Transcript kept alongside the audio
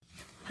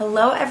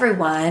Hello,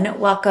 everyone.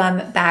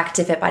 Welcome back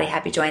to Fit Body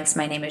Happy Joints.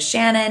 My name is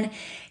Shannon.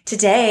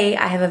 Today,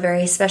 I have a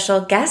very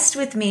special guest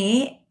with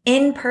me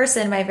in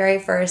person, my very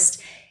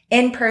first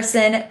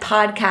in-person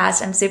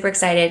podcast. I'm super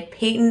excited.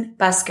 Peyton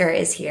Busker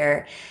is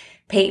here.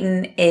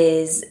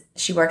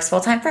 She works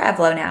full-time for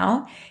Evlo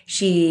now.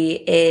 She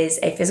is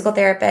a physical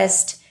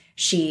therapist.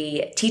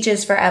 She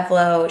teaches for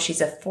Evlo.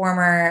 She's a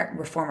former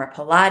Reformer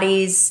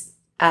Pilates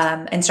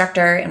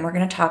instructor, and we're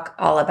going to talk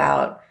all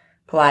about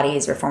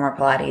Pilates, Reformer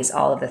Pilates,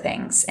 all of the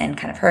things, and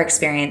kind of her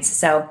experience.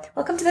 So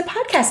welcome to the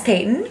podcast,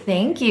 Peyton.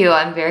 Thank you.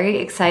 I'm very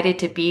excited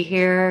to be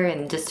here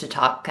and just to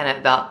talk kind of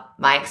about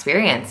my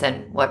experience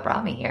and what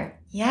brought me here.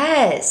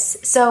 Yes.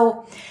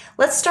 So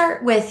let's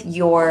start with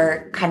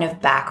your kind of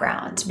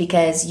background,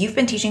 because you've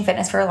been teaching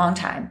fitness for a long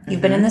time.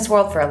 You've been in this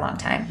world for a long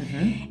time.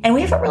 And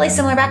we have a really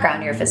similar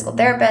background. You're a physical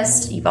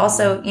therapist. You've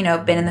also,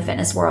 been in the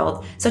fitness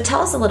world. So tell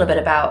us a little bit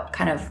about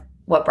kind of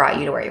what brought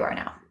you to where you are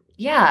now.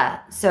 Yeah.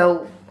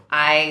 So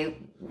I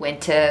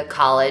went to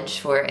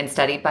college and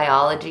studied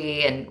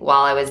biology. And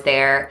while I was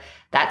there,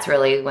 that's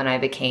really when I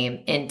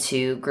became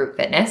into group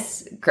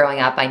fitness. Growing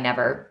up, I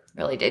never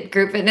really did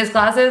group fitness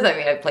classes. I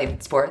mean, I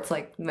played sports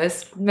like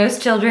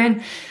most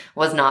children,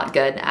 was not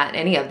good at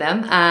any of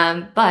them,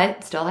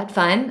 but still had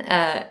fun.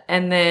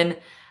 And then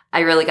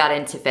I really got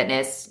into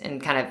fitness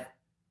and kind of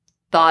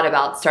thought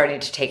about starting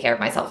to take care of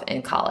myself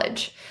in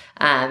college.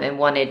 And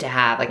wanted to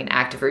have like an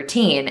active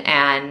routine.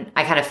 And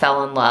I kind of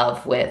fell in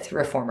love with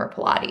Reformer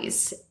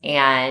Pilates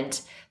and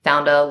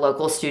found a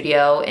local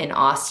studio in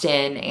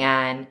Austin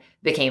and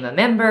became a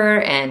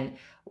member and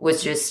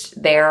was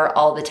just there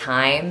all the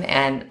time.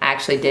 And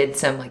actually did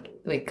some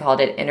we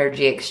called it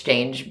energy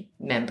exchange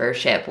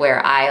membership,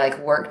 where I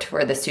worked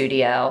for the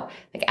studio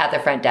at the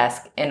front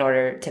desk in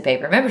order to pay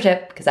for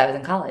membership because I was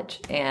in college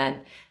and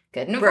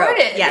couldn't afford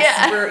it.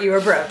 Yes, yeah. You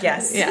were broke,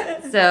 yes.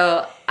 Yeah.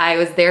 So I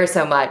was there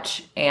so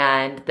much,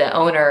 and the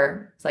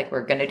owner was like,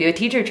 we're going to do a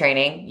teacher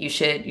training. You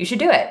should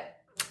do it.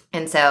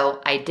 And so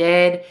I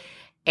did,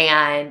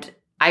 and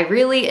I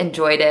really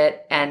enjoyed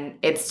it. And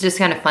it's just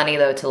kind of funny,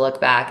 though, to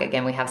look back.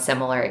 Again, we have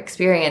similar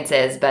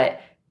experiences, but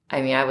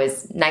I mean, I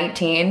was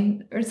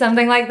 19 or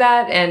something like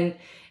that, and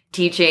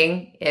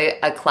teaching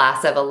a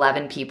class of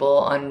 11 people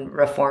on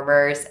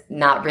reformers,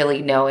 not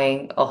really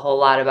knowing a whole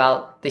lot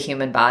about the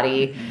human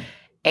body. Mm-hmm.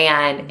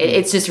 And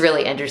it's just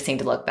really interesting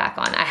to look back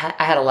on. I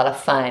had a lot of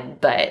fun,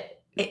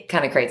 but it's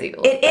kind of crazy.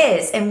 It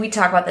is. And we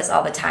talk about this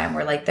all the time.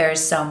 We're there's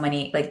so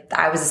many,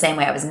 I was the same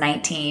way. I was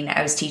 19.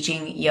 I was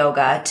teaching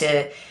yoga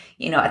to,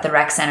 at the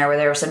rec center where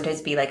there would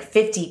sometimes be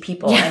 50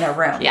 people in a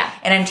room. Yeah.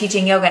 And I'm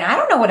teaching yoga and I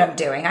don't know what I'm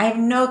doing. I have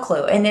no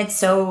clue. And it's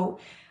so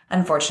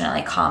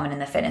unfortunately common in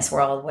the fitness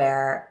world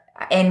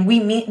and we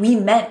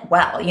meant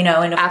well,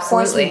 and of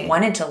course we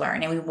wanted to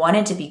learn and we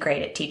wanted to be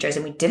great at teachers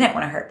and we didn't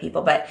want to hurt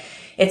people, but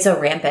it's so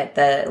rampant,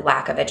 the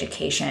lack of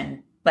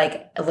education.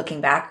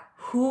 Looking back,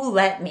 who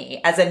let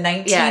me as a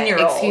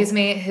 19-year-old? Excuse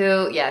me,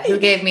 who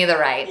gave me the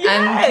right?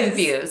 Yes, I'm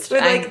confused.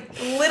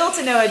 With little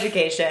to no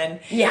education.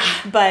 Yeah.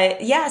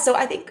 But yeah, so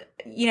I think,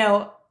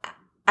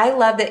 I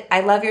love that. I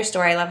love your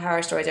story. I love how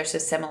our stories are so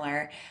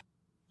similar.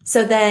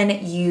 So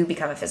then you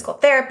become a physical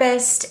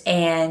therapist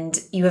and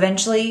you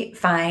eventually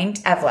find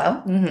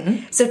Evlo.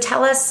 Mm-hmm. So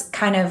tell us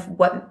kind of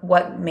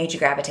what made you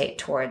gravitate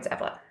towards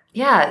Evlo.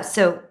 Yeah.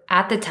 So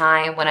at the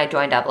time when I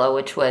joined Evlo,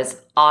 which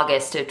was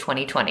August of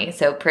 2020,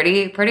 so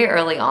pretty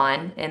early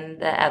on in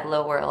the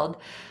Evlo world,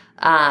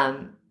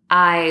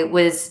 I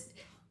was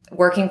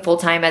working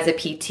full-time as a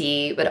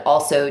PT, but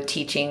also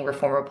teaching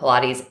Reformer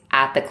Pilates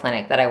at the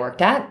clinic that I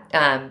worked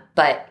at,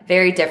 but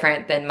very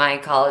different than my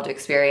college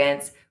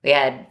experience. We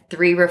had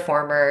 3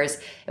 reformers.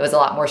 It was a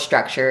lot more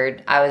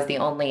structured. I was the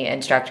only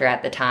instructor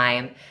at the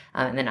time.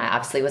 And then I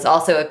obviously was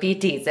also a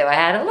PT, so I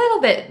had a little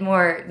bit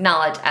more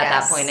knowledge at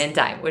that point in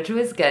time, which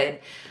was good.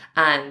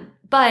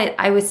 But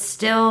I was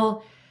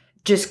still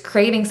just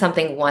craving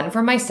something, one,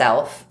 for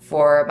myself,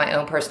 for my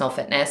own personal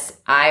fitness.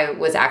 I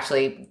was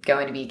actually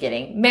going to be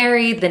getting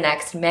married the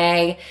next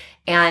May.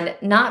 And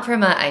not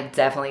from I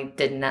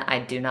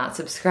do not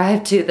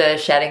subscribe to the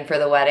shedding for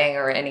the wedding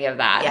or any of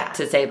that,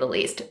 to say the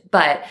least.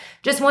 But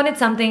just wanted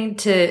something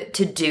to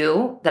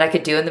do that I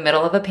could do in the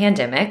middle of a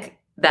pandemic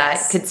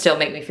that could still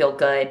make me feel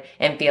good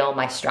and feel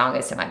my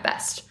strongest and my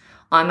best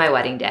on my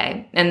wedding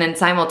day. And then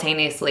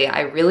simultaneously,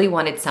 I really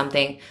wanted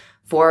something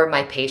for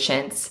my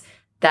patients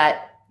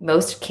that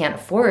most can't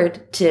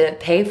afford to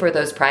pay for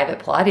those private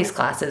Pilates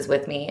classes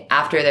with me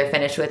after they're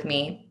finished with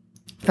me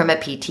from a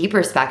PT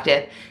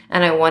perspective.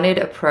 And I wanted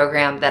a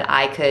program that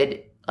I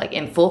could,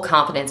 in full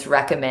confidence,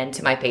 recommend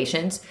to my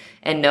patients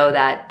and know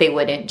that they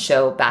wouldn't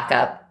show back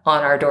up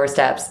on our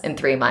doorsteps in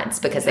 3 months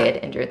because they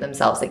had injured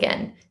themselves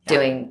again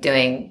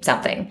doing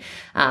something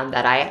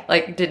that I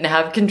didn't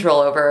have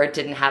control over, or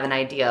didn't have an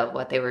idea of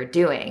what they were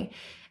doing.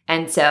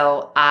 And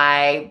so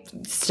I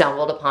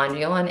stumbled upon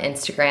you on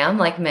Instagram,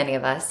 like many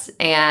of us,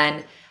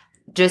 and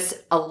just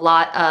a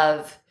lot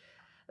of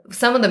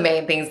some of the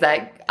main things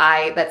that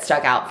that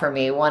stuck out for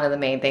me. One of the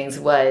main things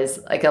was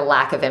like a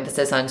lack of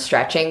emphasis on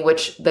stretching,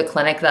 which the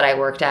clinic that I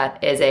worked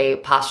at is a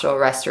postural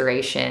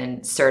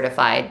restoration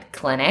certified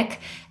clinic.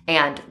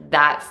 And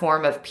that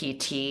form of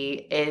PT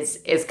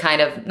is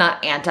kind of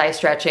not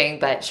anti-stretching,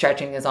 but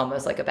stretching is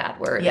almost like a bad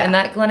word in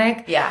that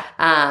clinic.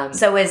 Yeah.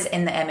 So is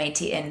in the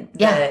MAT, in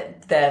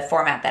the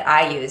format that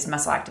I use,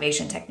 muscle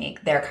activation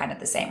technique, they're kind of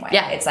the same way.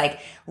 Yeah. It's like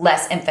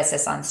less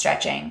emphasis on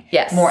stretching,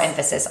 more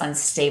emphasis on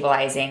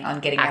stabilizing, on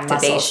getting your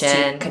muscles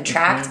to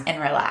contract and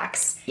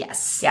relax.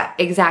 Yes. Yeah,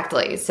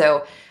 exactly.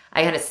 So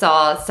I kind of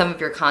saw some of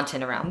your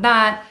content around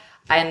that.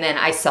 And then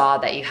I saw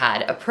that you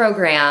had a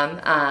program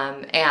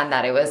and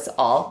that it was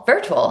all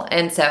virtual.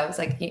 And so I was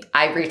like,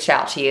 I reached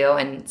out to you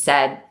and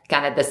said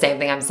kind of the same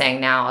thing I'm saying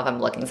now of I'm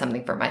looking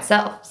something for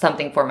myself,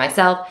 something for my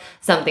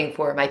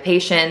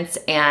patients.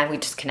 And we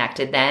just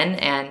connected then.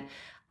 And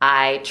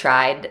I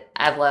tried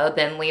Evlo,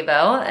 then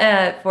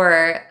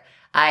Levo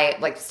I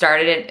like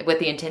started it with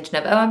the intention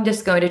of, I'm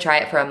just going to try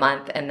it for a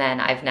month. And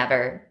then I've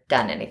never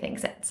done anything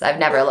since. I've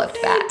never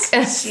looked back.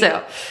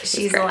 So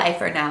she's a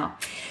lifer now.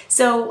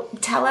 So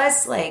tell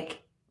us,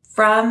 like,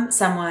 from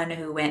someone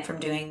who went from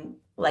doing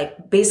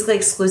like basically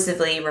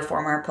exclusively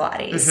reformer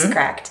Pilates,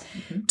 correct,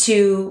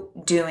 to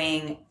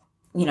doing,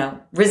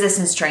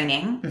 resistance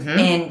training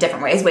in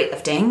different ways,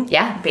 weightlifting,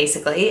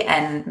 basically,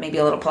 and maybe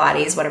a little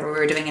Pilates, whatever we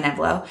were doing in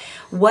Evlo.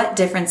 What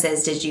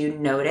differences did you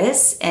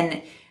notice?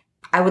 And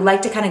I would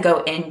like to kind of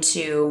go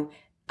into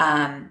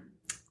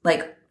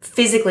like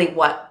physically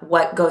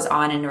what goes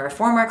on in a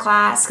reformer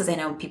class, because I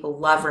know people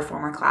love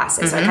reformer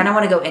classes. So I kind of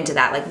want to go into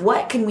that. Like,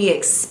 what can we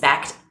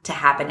expect to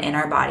happen in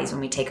our bodies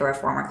when we take a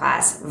reformer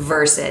class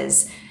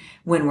versus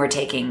when we're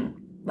taking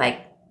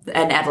like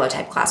an Evlo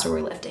type class where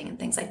we're lifting and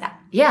things like that?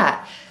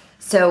 Yeah.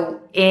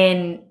 So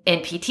in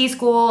PT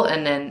school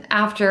and then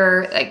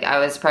after, like I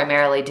was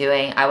primarily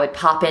I would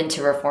pop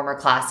into reformer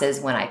classes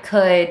when I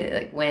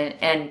could,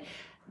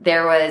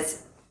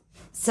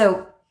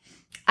 so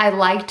I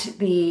liked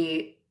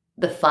the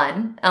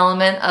fun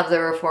element of the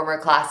reformer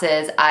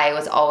classes. I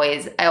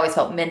always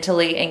felt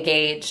mentally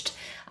engaged.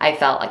 I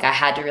felt like I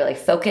had to really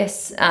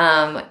focus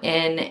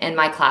in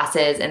my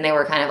classes, and they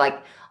were kind of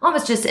like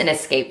almost just an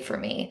escape for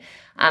me.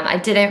 I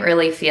didn't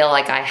really feel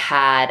like I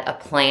had a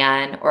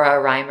plan or a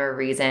rhyme or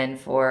reason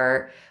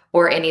or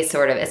any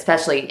sort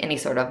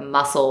of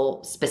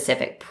muscle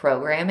specific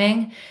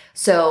programming.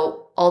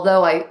 So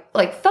although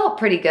I felt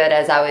pretty good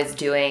as I was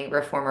doing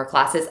reformer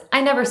classes,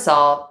 I never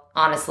saw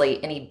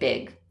honestly any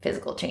big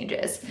physical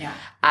changes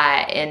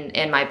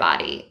in my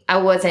body. I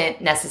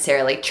wasn't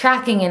necessarily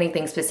tracking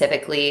anything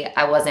specifically.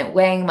 I wasn't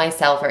weighing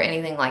myself or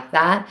anything like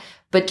that,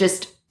 but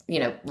just,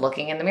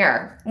 looking in the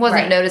mirror.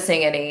 Wasn't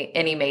noticing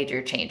any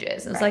major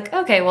changes. It was like,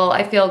 okay, well,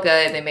 I feel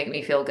good. They make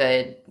me feel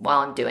good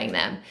while I'm doing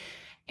them.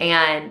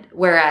 And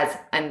whereas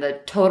on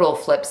the total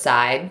flip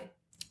side,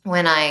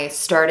 when I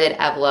started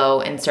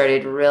Evlo and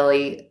started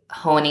really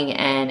honing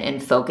in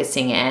and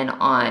focusing in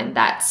on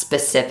that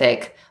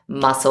specific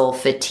muscle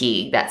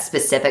fatigue, that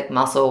specific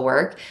muscle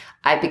work,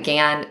 I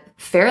began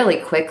fairly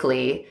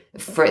quickly,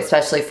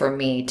 especially for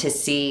me, to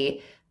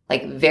see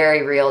like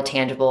very real,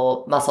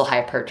 tangible muscle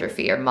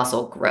hypertrophy or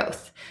muscle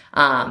growth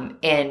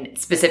in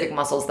specific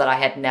muscles that I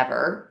had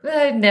never,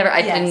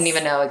 didn't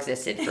even know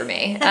existed for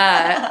me.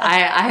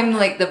 I'm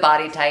like the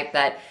body type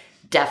that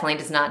definitely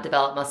does not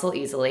develop muscle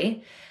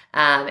easily.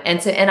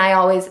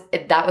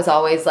 That was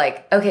always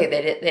like, okay,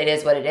 it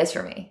is what it is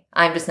for me.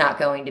 I'm just not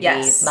going to be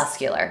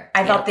muscular.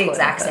 I felt the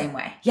exact same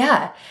way.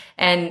 Yeah.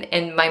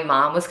 And my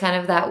mom was kind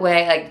of that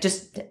way. Like,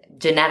 just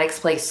genetics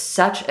play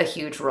such a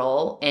huge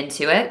role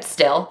into it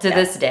still to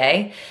this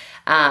day.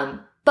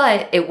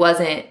 But it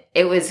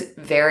was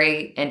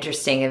very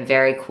interesting and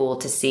very cool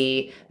to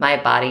see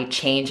my body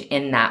change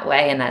in that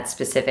way, in that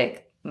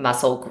specific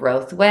muscle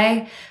growth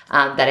way,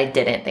 that I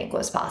didn't think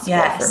was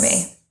possible for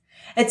me.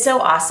 It's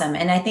so awesome.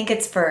 And I think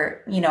it's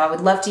for, I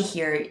would love to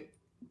hear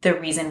the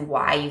reason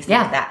why you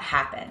think that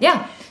happened.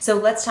 Yeah. So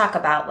let's talk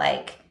about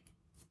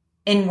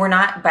and we're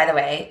not, by the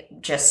way,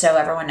 just so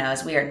everyone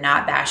knows, we are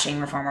not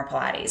bashing reformer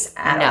Pilates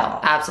at all. No,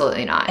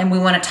 absolutely not. And we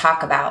want to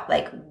talk about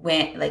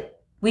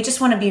we just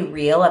want to be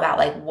real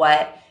about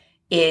what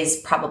is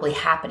probably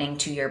happening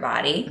to your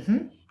body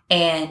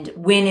and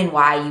when and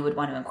why you would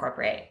want to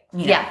incorporate,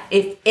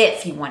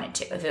 if you wanted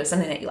to, if it was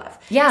something that you love.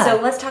 Yeah. So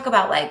let's talk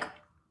about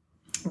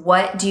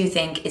what do you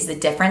think is the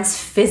difference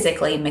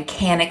physically,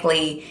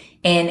 mechanically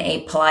in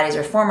a Pilates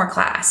reformer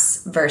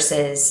class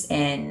versus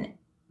in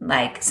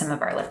some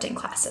of our lifting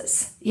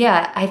classes?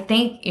 Yeah, I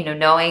think,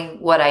 knowing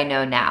what I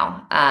know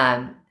now,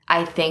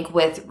 I think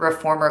with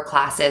reformer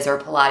classes or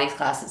Pilates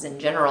classes in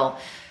general,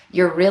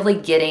 you're really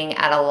getting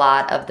at a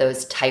lot of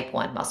those type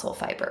 1 muscle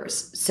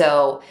fibers.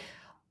 So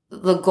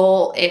the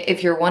goal,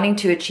 if you're wanting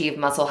to achieve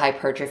muscle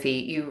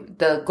hypertrophy,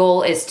 the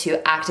goal is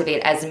to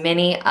activate as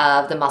many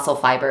of the muscle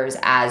fibers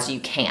as you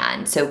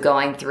can. So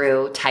going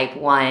through type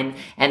 1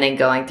 and then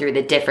going through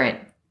the different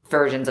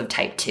versions of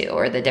type 2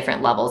 or the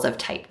different levels of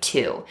type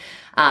 2.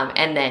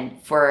 And then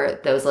for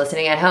those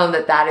listening at home,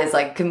 that is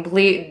like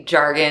complete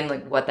jargon.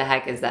 Like, what the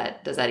heck is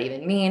that? Does that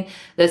even mean?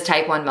 Those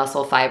type 1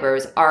 muscle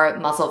fibers are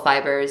muscle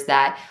fibers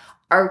that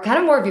are kind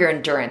of more of your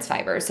endurance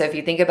fibers. So if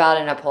you think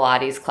about in a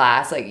Pilates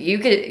class, like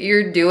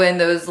you're doing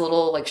those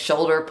little like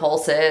shoulder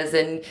pulses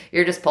and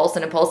you're just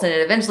pulsing and pulsing,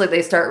 and eventually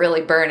they start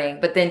really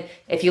burning. But then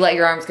if you let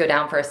your arms go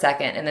down for a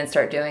second and then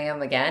start doing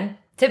them again,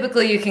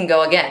 typically you can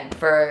go again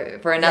for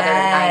another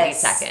 90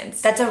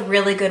 seconds. That's a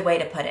really good way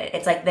to put it.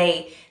 It's like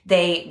they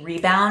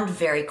rebound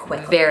very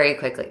quickly. Very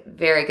quickly.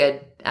 Very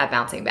good at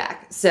bouncing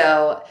back.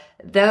 So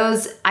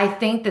I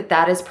think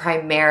that is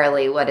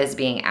primarily what is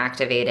being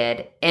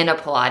activated in a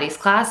Pilates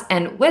class.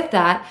 And with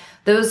that,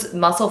 those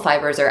muscle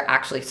fibers are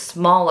actually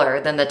smaller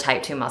than the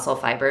type 2 muscle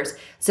fibers.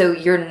 So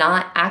you're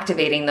not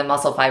activating the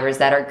muscle fibers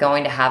that are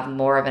going to have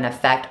more of an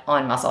effect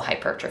on muscle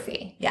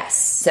hypertrophy. Yes.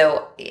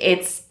 So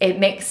it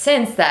makes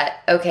sense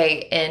that,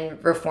 okay, in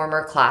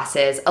reformer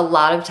classes, a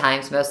lot of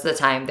times, most of the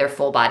time, they're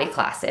full body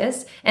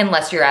classes,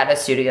 unless you're at a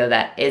studio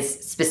that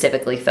is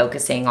specifically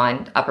focusing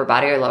on upper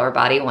body or lower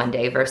body one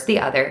day versus the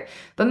other.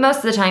 But most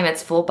of the time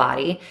it's full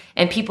body,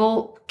 and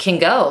people can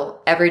go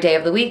every day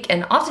of the week.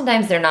 And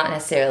oftentimes they're not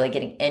necessarily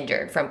getting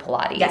injured from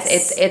Pilates.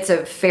 Yes. It's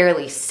a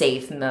fairly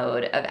safe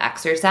mode of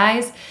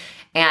exercise.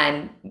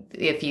 And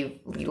if you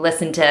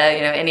listen to,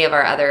 any of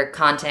our other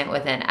content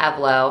within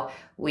Evlo,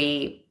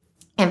 we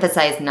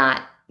emphasize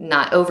not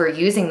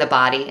overusing the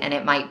body. And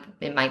it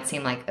might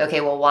seem like,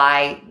 okay, well,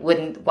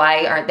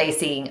 why aren't they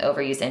seeing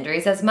overuse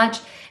injuries as much?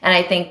 And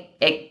I think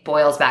it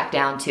boils back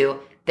down to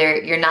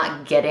you're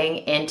not getting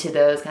into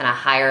those kind of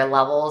higher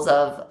levels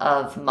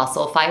of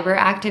muscle fiber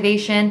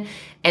activation.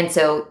 And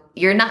so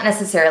you're not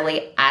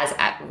necessarily as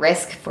at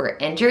risk for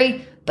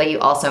injury, but you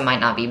also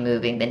might not be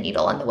moving the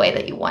needle in the way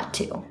that you want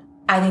to.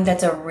 I think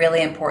that's a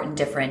really important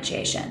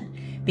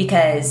differentiation,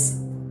 because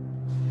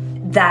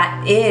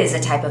that is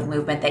a type of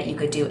movement that you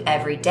could do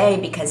every day,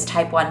 because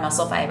type 1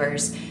 muscle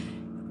fibers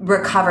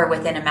recover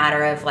within a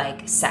matter of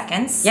like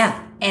seconds.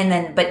 Yeah.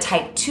 But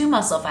type 2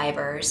 muscle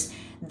fibers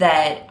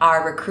that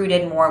are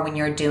recruited more when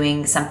you're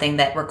doing something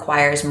that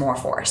requires more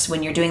force,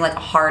 when you're doing like a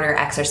harder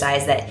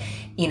exercise that,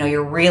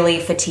 you're really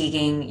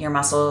fatiguing your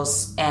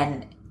muscles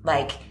and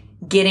like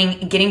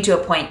getting to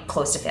a point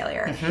close to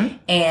failure. Mm-hmm.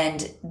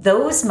 And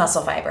those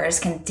muscle fibers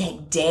can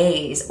take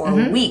days or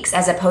weeks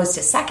as opposed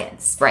to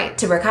seconds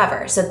to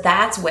recover. So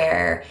that's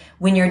where,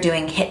 when you're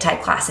doing HIIT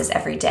type classes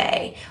every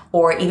day,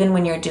 or even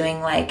when you're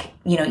doing like,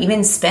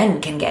 even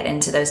spin can get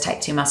into those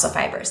type 2 muscle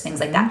fibers, things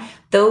like that.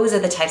 Those are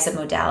the types of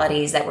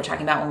modalities that we're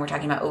talking about when we're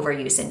talking about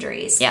overuse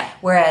injuries. Yeah.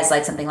 Whereas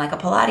like something like a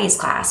Pilates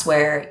class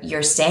where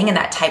you're staying in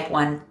that type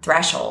 1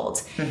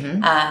 threshold, you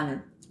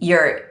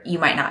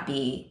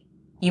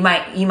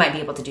might be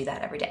able to do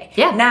that every day.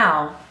 Yeah.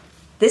 Now,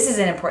 this is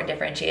an important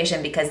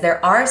differentiation, because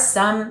there are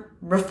some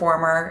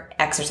reformer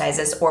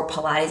exercises or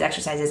Pilates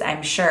exercises,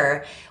 I'm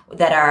sure,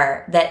 that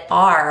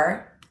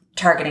are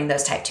targeting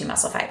those type 2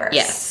 muscle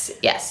fibers.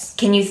 Yes.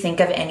 Can you think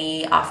of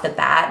any off the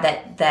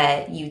bat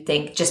that you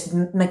think just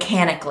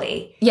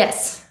mechanically?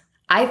 Yes.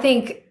 I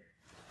think,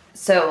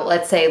 so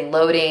let's say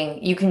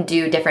loading, you can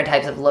do different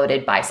types of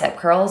loaded bicep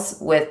curls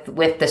with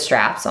the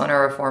straps on a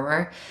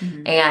reformer,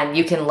 and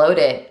you can load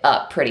it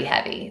up pretty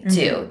heavy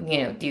too.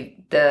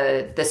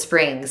 The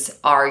springs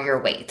are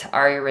your weight,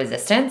 are your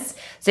resistance.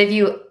 So if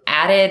you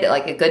added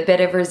like a good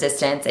bit of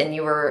resistance and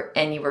you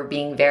were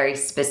being very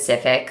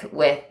specific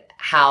with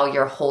how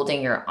you're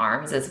holding your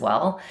arms as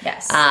well.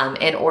 Yes.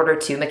 In order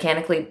to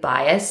mechanically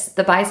bias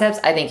the biceps,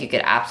 I think you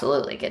could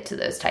absolutely get to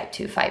those type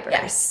 2 fibers.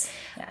 Yes.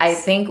 I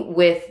think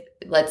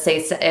let's say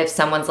if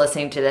someone's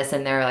listening to this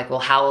and they're like, well,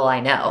 how will I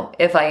know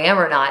if I am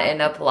or not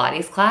in a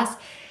Pilates class?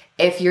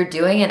 If you're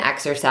doing an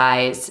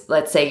exercise,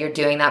 let's say you're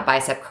doing that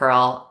bicep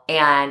curl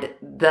and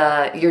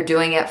you're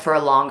doing it for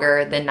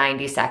longer than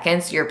 90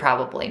 seconds, you're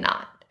probably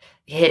not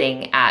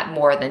hitting at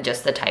more than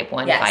just the type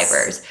 1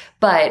 fibers.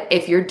 But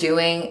if you're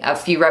doing a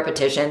few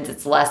repetitions,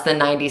 it's less than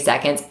 90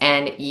 seconds,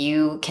 and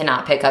you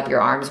cannot pick up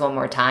your arms one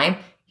more time,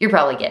 you're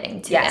probably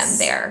getting to them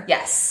there.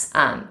 Yes.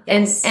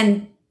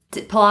 And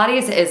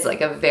Pilates is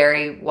like a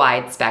very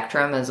wide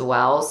spectrum as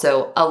well.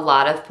 So a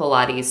lot of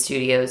Pilates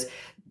studios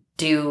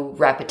do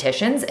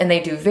repetitions, and they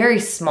do very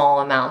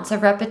small amounts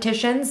of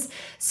repetitions.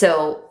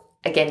 So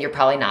again, you're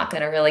probably not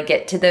going to really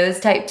get to those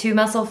type 2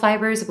 muscle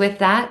fibers with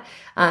that.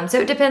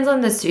 So it depends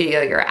on the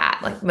studio you're at.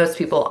 Like, most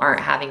people aren't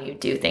having you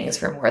do things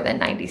for more than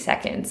 90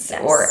 seconds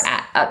or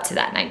up to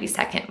that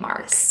 90-second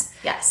mark.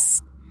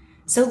 Yes.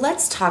 So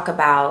let's talk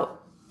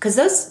about, because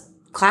those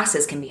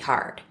classes can be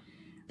hard.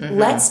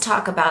 Let's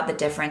talk about the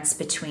difference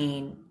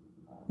between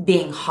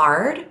being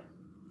hard,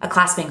 a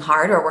class being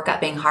hard or a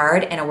workout being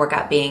hard, and a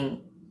workout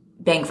being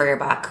bang for your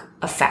buck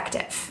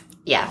effective.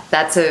 Yeah,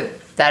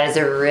 that is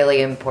a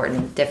really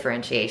important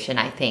differentiation,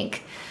 I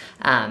think,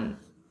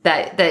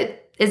 that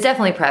is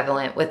definitely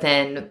prevalent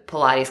within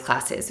Pilates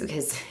classes,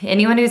 because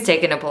anyone who's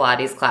taken a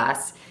Pilates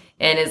class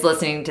and is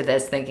listening to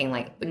this thinking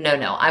like,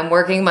 no, I'm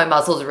working my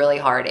muscles really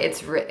hard.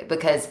 It's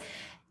because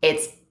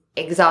it's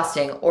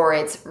exhausting, or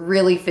it's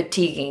really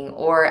fatiguing,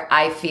 or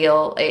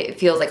it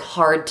feels like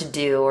hard to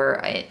do,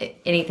 or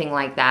anything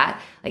like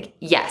that, like,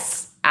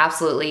 yes,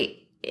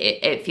 absolutely,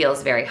 it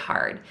feels very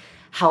hard.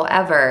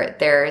 However,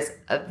 there's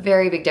a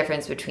very big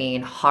difference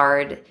between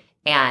hard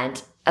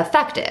and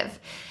effective.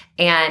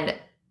 And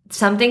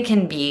something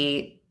can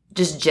be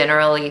just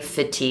generally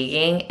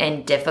fatiguing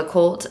and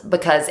difficult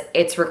because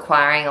it's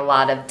requiring a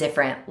lot of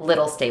different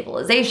little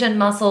stabilization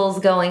muscles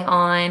going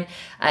on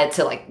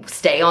to like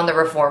stay on the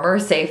reformer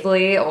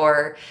safely,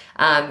 or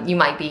you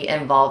might be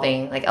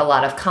involving like a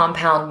lot of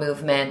compound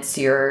movements.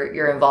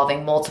 You're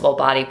involving multiple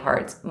body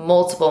parts,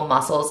 multiple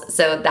muscles.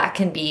 So that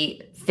can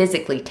be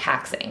physically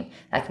taxing.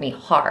 That can be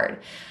hard.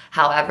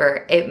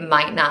 However, it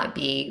might not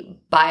be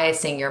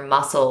biasing your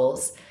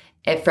muscles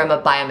from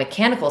a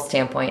biomechanical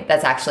standpoint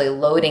that's actually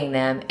loading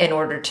them in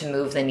order to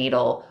move the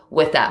needle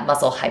with that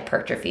muscle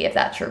hypertrophy, if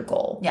that's your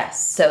goal.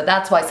 Yes. So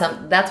that's why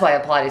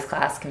a Pilates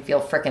class can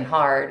feel freaking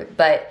hard,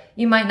 but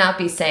you might not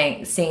be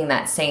seeing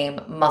that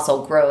same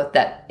muscle growth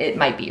that it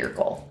might be your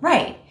goal.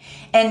 Right.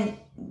 And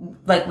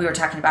like we were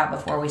talking about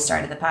before we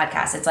started the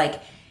podcast, it's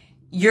like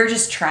you're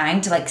just trying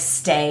to like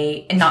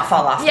stay and not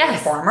fall off the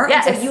reformer.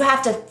 Yes. And so you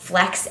have to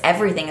flex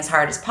everything as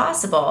hard as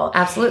possible.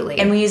 Absolutely.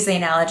 And we use the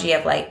analogy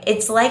of like,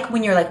 it's like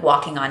when you're like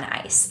walking on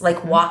ice.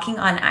 Like walking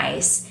on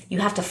ice, you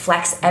have to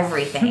flex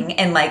everything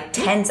and like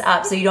tense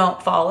up so you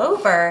don't fall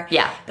over.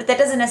 Yeah. But that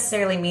doesn't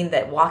necessarily mean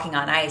that walking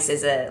on ice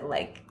is a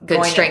like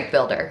good strength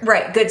builder.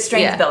 Right. Good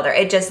strength builder.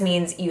 It just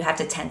means you have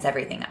to tense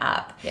everything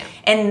up. Yeah.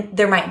 And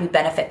there might be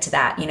benefit to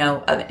that,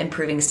 of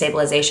improving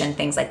stabilization,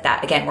 things like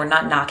that. Again, we're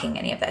not knocking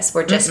any of this.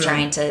 We're just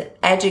trying to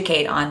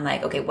educate on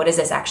like, okay, what is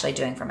this actually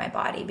doing for my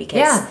body?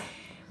 Because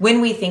when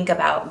we think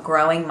about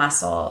growing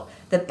muscle,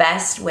 the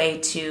best way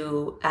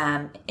to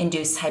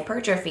induce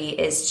hypertrophy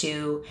is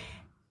to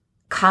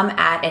come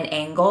at an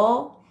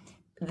angle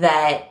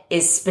that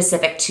is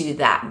specific to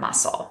that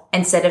muscle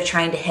instead of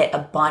trying to hit a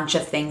bunch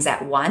of things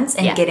at once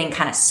and getting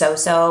kind of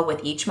so-so with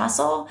each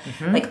muscle,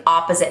 like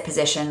opposite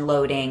position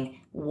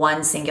loading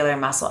one singular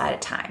muscle at a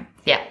time.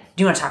 Yeah.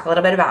 Do you want to talk a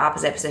little bit about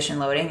opposite position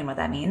loading and what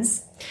that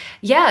means?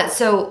 Yeah.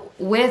 So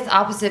with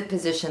opposite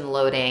position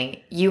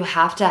loading, you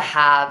have to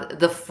have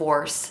the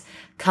force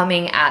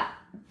coming at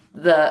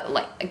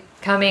a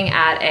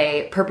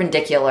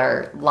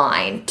perpendicular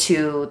line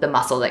to the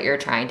muscle that you're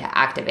trying to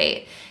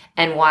activate.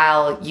 And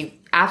while you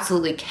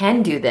absolutely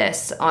can do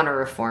this on a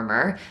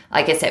reformer,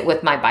 like I said,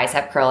 with my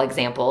bicep curl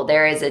example,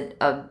 there is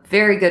a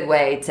very good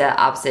way to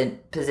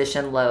opposite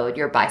position load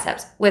your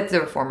biceps with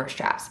the reformer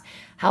straps.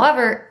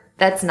 However,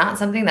 that's not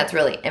something that's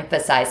really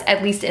emphasized,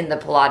 at least in the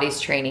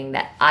Pilates training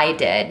that I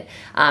did.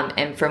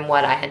 And from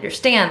what I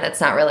understand, that's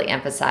not really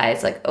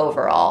emphasized like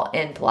overall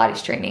in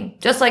Pilates training,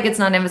 just like it's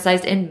not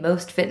emphasized in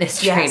most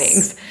fitness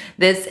trainings.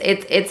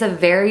 It's a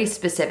very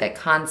specific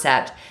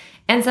concept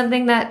and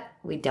something that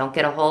we don't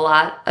get a whole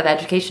lot of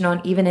education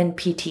on, even in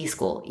PT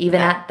school,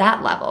 even at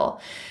that level.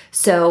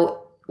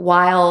 So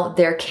while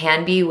there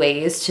can be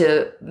ways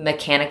to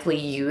mechanically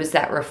use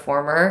that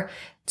reformer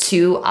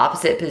to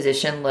opposite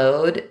position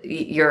load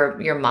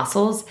your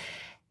muscles,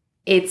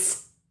 it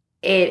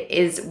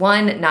is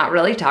one, not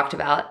really talked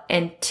about,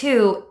 and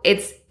two,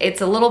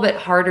 it's a little bit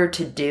harder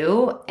to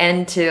do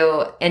and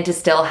to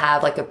still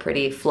have like a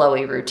pretty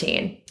flowy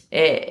routine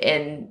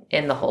in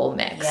the whole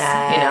mix.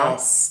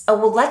 Yes. Oh,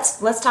 well,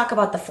 let's talk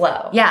about the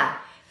flow. Yeah.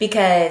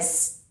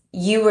 Because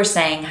you were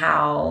saying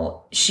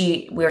how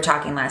we were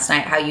talking last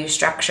night, how you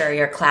structure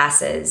your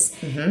classes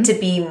to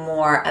be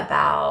more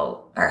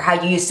about, or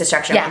how you used to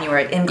structure when you were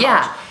in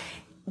college,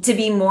 to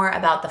be more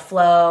about the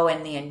flow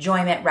and the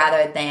enjoyment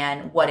rather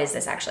than what is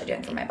this actually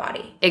doing for my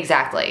body?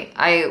 Exactly.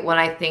 When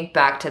I think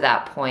back to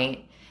that point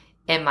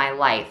in my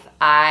life,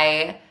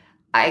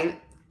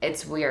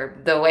 it's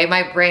weird. The way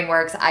my brain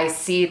works, I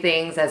see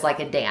things as like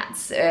a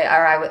dance.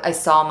 Or I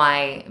saw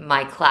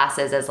my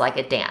classes as like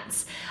a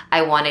dance.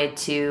 I wanted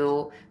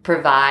to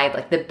provide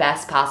like the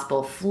best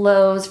possible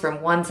flows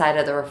from one side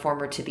of the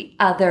reformer to the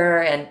other.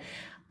 And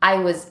I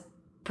was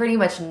pretty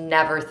much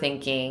never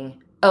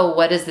thinking, oh,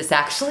 what is this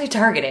actually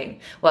targeting?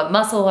 What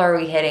muscle are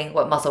we hitting?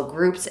 What muscle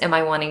groups am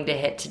I wanting to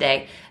hit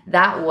today?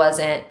 That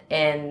wasn't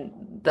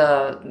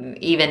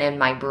even in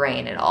my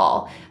brain at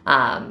all.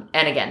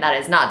 And again,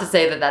 that is not to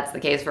say that that's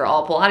the case for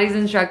all Pilates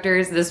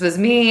instructors. This was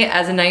me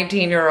as a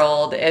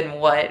 19-year-old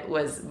and what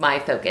was my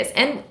focus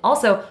and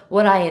also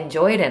what I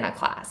enjoyed in a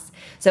class.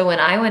 So when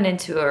I went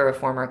into a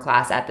reformer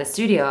class at the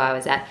studio I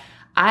was at,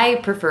 I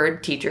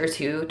preferred teachers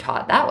who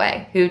taught that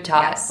way, who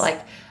taught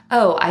like,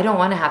 oh, I don't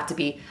want to have to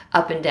be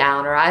up and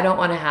down, or I don't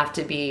want to have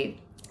to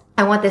be,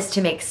 I want this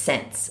to make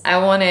sense. I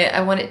want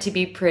it to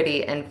be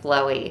pretty and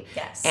flowy.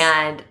 Yes.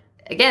 And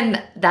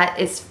again, that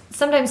is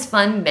sometimes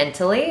fun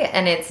mentally,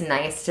 and it's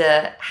nice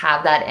to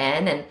have that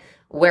in. And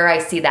where I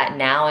see that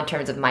now in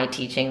terms of my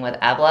teaching with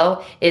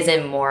Evlo is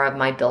in more of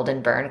my build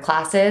and burn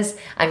classes.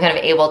 I'm kind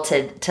of able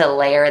to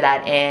layer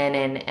that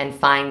in and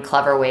find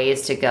clever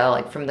ways to go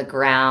like from the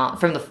ground,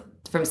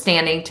 from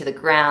standing to the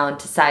ground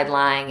to side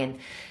lying. And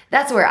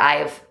that's where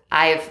I've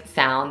I've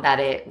found that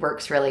it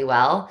works really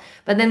well.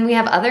 But then we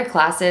have other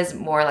classes,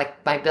 more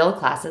like my build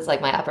classes,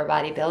 like my upper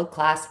body build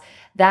class,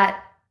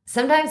 that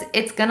sometimes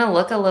it's going to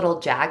look a little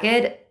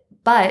jagged,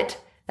 but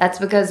that's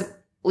because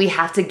we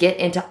have to get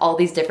into all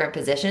these different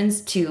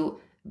positions to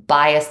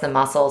bias the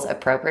muscles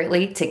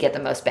appropriately to get the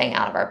most bang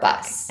out of our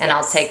butts. And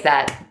I'll take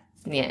that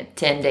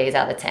 10 days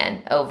out of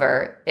 10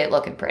 over it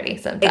looking pretty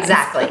sometimes.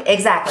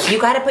 Exactly. You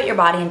got to put your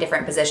body in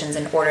different positions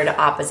in order to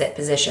opposite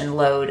position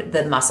load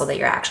the muscle that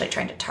you're actually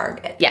trying to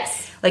target.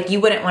 Yes. Like you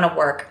wouldn't want to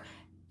work,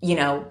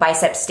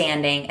 biceps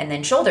standing and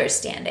then shoulders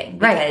standing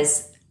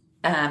because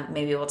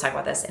maybe we'll talk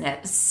about this in a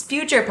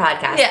future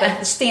podcast,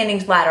 but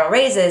standing lateral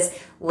raises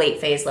late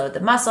phase load the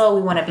muscle.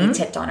 We want to be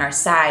tipped on our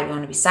side. We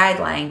want to be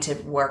side lying to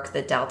work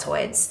the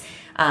deltoids.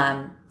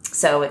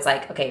 So it's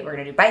like, okay, we're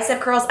going to do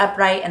bicep curls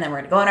upright, and then we're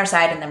going to go on our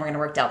side, and then we're going to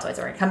work deltoids.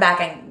 We're going to come back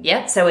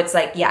and so it's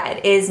like,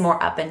 it is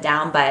more up and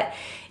down, but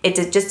it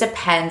just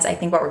depends. I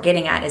think what we're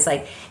getting at is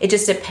like, it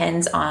just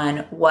depends on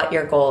what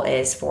your goal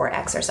is for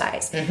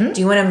exercise. Do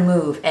you want to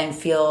move and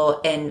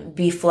feel and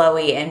be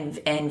flowy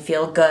and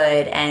feel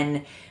good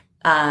and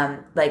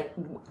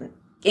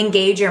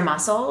engage your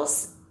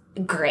muscles?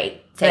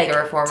 Great. Take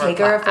a reformer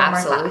class.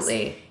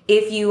 Absolutely.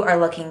 If you are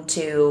looking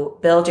to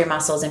build your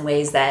muscles in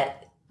ways that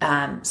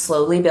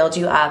slowly build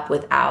you up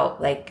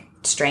without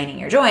straining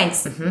your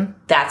joints,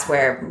 that's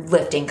where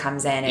lifting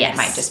comes in, and it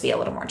might just be a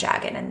little more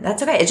jagged, and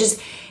that's okay. It's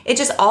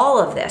just all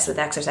of this with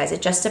exercise.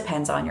 It just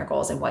depends on your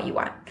goals and what you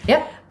want.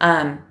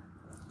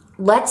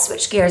 Let's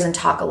switch gears and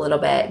talk a little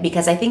bit,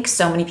 because I think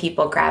so many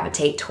people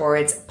gravitate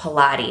towards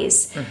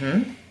Pilates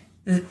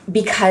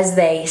because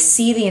they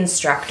see the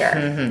instructor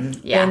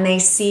and they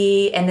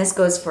see, and this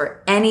goes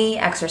for any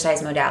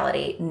exercise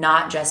modality,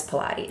 not just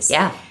Pilates.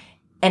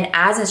 And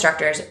as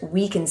instructors,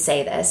 we can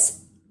say this,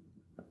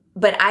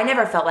 but I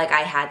never felt like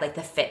I had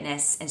the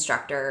fitness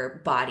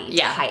instructor body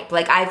type.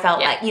 I felt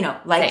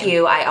like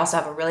you, I also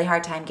have a really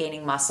hard time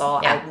gaining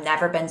muscle. I've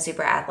never been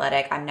super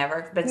athletic. I've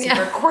never been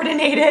super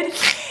coordinated.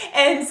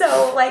 And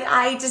so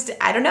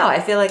I don't know. I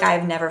feel like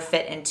I've never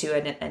fit into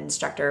an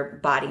instructor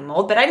body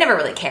mold, but I never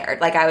really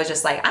cared. I was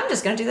just I'm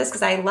just going to do this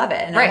because I love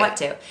it and I want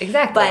to.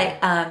 Exactly. But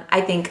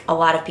I think a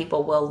lot of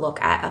people will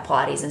look at a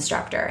Pilates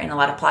instructor, and a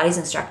lot of Pilates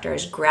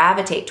instructors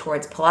gravitate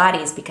towards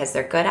Pilates because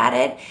they're good at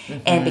it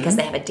and because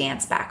they have a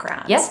dance background.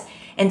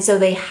 And so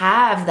they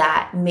have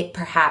that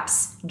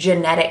perhaps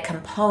genetic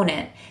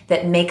component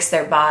that makes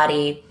their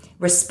body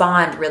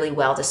respond really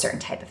well to certain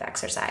type of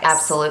exercise.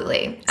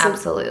 Absolutely.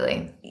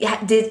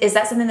 Is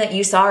that something that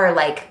you saw, or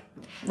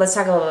let's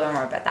talk a little bit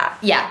more about that?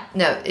 Yeah,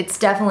 no, it's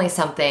definitely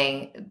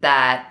something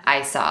that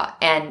I saw.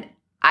 And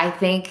I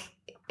think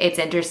it's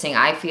interesting.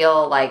 I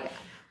feel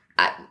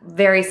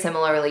very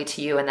similarly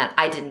to you in that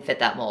I didn't fit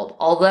that mold.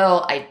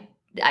 Although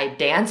I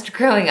danced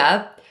growing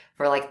up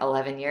for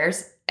 11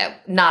 years.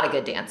 Not a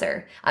good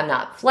dancer. I'm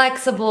not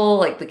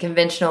flexible, the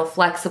conventional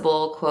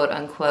flexible, quote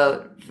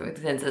unquote.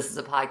 Since this is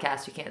a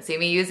podcast, you can't see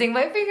me using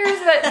my fingers,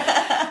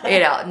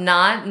 but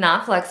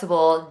not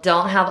flexible.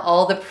 Don't have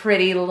all the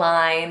pretty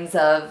lines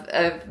of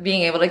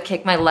being able to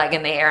kick my leg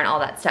in the air and all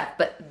that stuff.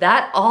 But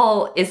that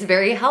all is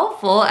very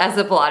helpful as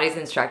a Pilates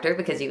instructor,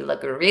 because you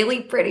look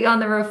really pretty on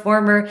the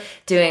reformer,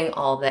 doing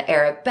all the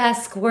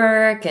arabesque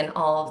work and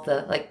all of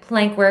the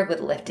plank work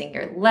with lifting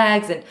your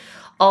legs and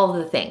all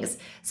of the things.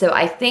 So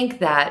I think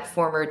that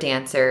former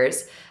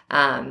dancers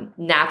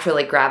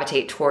naturally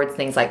gravitate towards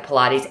things like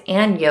Pilates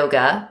and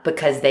yoga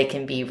because they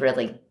can be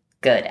really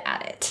good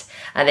at it.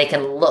 And they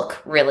can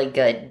look really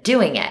good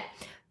doing it.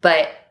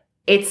 But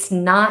it's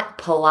not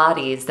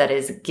Pilates that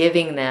is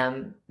giving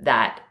them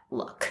that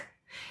look.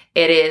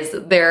 It is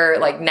their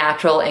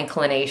natural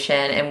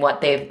inclination and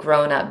what they've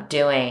grown up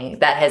doing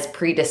that has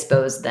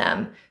predisposed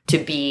them to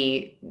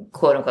be,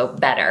 quote unquote,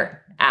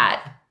 better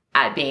at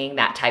being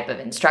that type of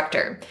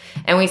instructor.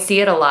 And we see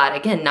it a lot,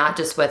 again, not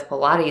just with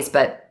Pilates,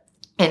 but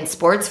in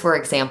sports, for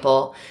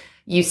example,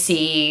 you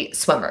see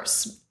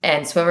swimmers,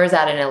 and swimmers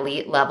at an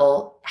elite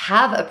level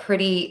have a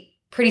pretty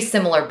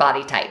similar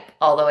body type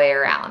all the way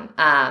around.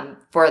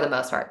 For the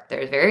most part,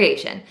 there's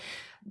variation,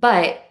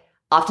 but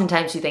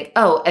oftentimes you think,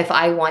 oh, if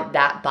I want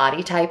that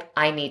body type,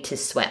 I need to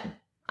swim.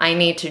 I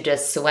need to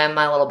just swim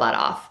my little butt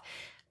off.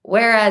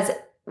 Whereas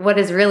what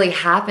has really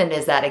happened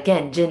is that,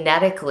 again,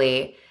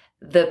 genetically,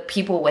 the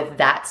people with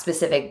that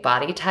specific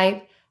body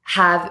type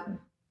have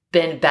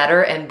been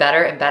better and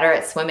better and better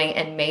at swimming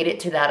and made it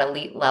to that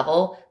elite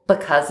level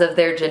because of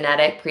their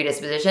genetic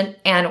predisposition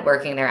and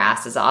working their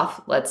asses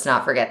off. Let's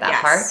not forget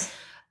that part.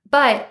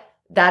 But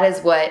that is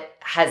what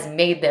has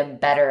made them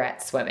better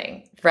at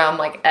swimming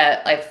from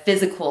a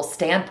physical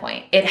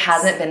standpoint. It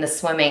hasn't been the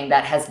swimming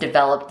that has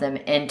developed them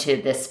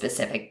into this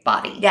specific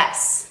body.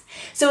 Yes.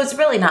 So it's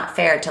really not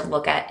fair to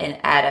look at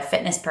a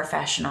fitness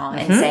professional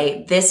and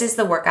say, this is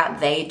the workout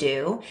they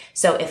do.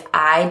 So if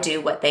I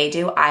do what they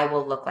do, I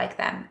will look like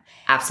them.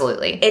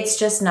 Absolutely. It's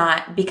just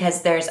not,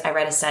 because I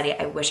read a study.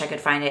 I wish I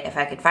could find it. If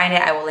I could find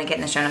it, I will link it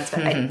in the show notes,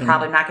 but I'm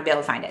probably not going to be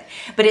able to find it.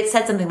 But it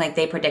said something like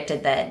they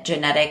predicted that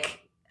genetic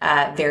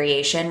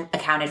variation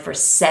accounted for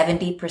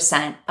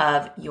 70%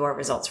 of your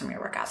results from your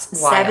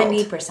workouts. Wild.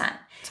 70%.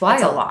 It's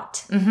wild. That's a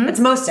lot. That's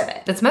most of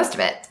it. That's most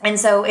of it. And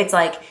so it's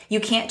like, you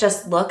can't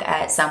just look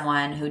at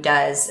someone who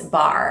does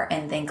bar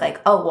and think like,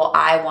 oh, well,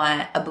 I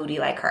want a booty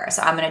like her,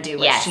 so I'm going to do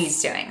what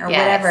she's doing or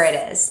whatever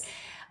it is.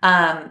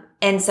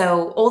 And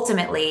so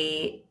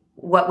ultimately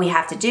what we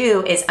have to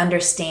do is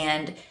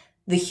understand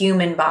the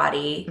human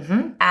body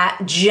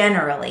at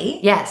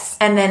generally. Yes.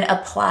 And then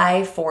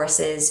apply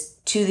forces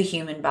to the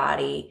human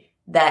body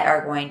that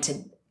are going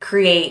to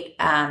create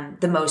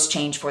the most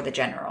change for the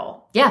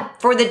general. Yeah.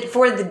 For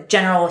the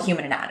general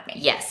human anatomy.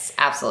 Yes,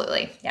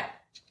 absolutely. Yeah.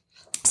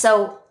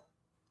 So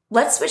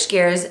let's switch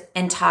gears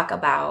and talk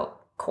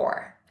about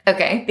core.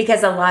 Okay.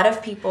 Because a lot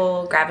of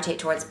people gravitate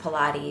towards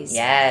Pilates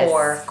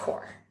for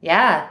core.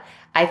 Yeah.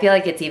 I feel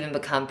like it's even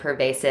become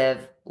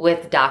pervasive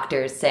with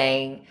doctors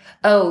saying,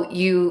 oh,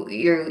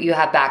 you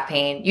have back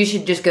pain. You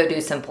should just go do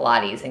some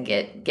Pilates and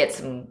get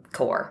some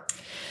core.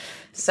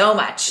 So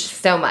much.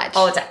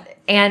 All the time.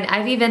 And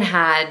I've even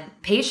had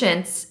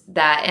patients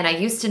that, and I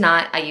used to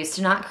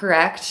not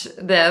correct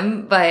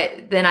them,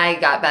 but then I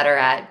got better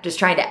at just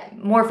trying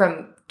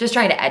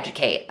to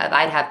educate.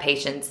 I'd have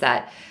patients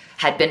that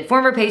had been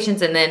former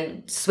patients and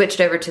then switched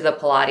over to the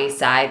Pilates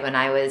side when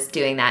I was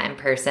doing that in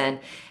person.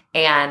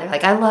 And they're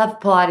like, I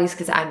love Pilates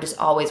because I'm just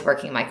always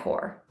working my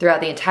core.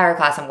 Throughout the entire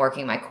class, I'm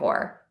working my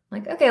core. I'm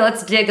like, okay,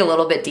 let's dig a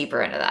little bit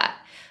deeper into that.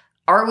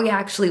 Are we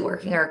actually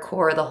working our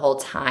core the whole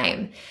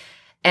time?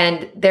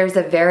 And there's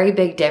a very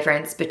big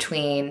difference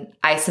between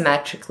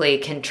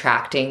isometrically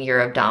contracting your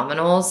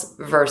abdominals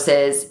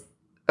versus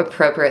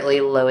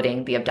appropriately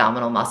loading the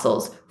abdominal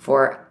muscles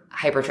for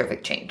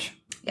hypertrophic change.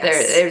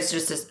 Yes. There's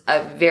just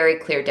a very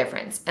clear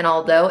difference. And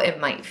although it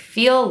might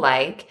feel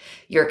like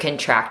you're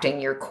contracting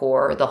your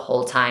core the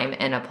whole time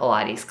in a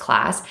Pilates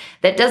class,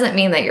 that doesn't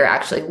mean that you're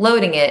actually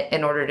loading it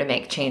in order to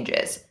make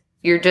changes.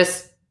 You're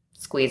just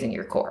squeezing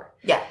your core.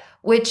 Yeah.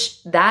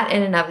 Which that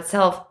in and of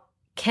itself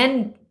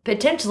can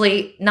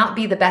potentially not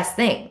be the best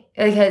thing,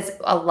 because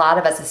a lot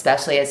of us,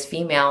 especially as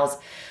females,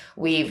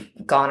 we've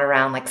gone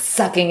around like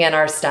sucking in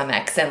our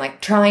stomachs and like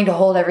trying to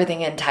hold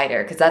everything in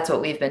tighter because that's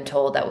what we've been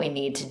told that we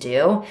need to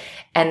do.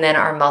 And then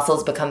our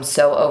muscles become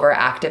so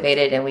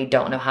overactivated and we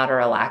don't know how to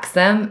relax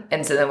them.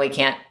 And so then we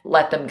can't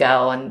let them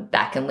go, and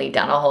that can lead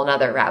down a whole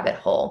nother rabbit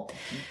hole.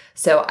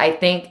 So I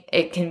think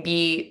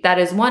that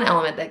is one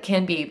element that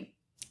can be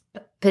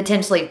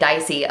potentially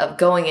dicey of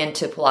going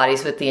into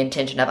Pilates with the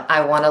intention of,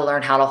 I want to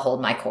learn how to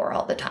hold my core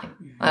all the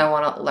time. I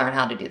want to learn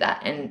how to do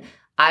that. And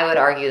I would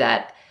argue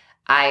that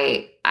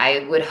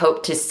I would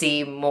hope to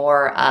see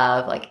more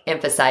of like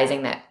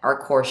emphasizing that our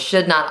core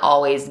should not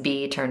always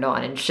be turned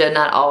on and should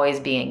not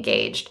always be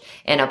engaged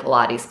in a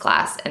Pilates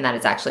class. And that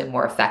it's actually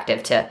more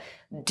effective to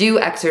do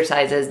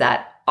exercises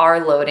that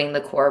are loading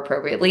the core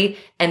appropriately.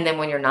 And then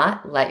when you're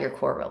not, let your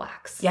core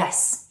relax.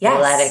 Yes.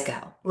 Let it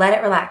go. Let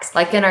it relax.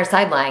 Like in our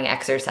side lying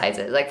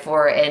exercises, like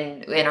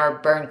in our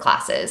burn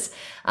classes,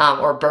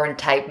 or burn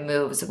type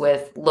moves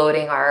with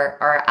loading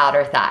our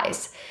outer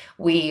thighs.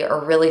 We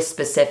are really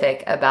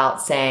specific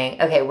about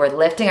saying, okay, we're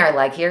lifting our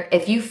leg here.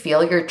 If you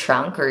feel your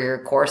trunk or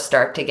your core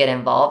start to get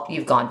involved,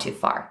 you've gone too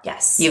far.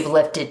 Yes. You've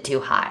lifted too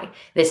high.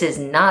 This is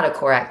not a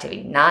core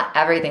activity. Not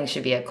everything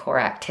should be a core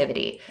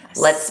activity. Yes.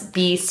 Let's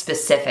be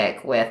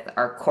specific with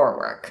our core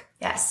work.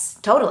 Yes,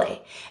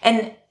 totally.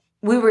 And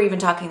we were even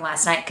talking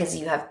last night because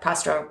you have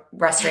postural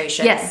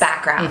restoration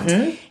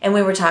background. And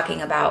we were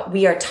talking about,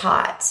 we are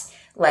taught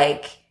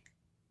like,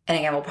 and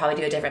again, we'll probably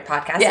do a different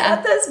podcast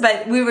about this,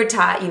 but we were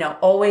taught,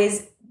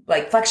 always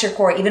like flex your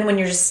core, even when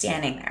you're just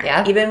standing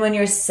there, even when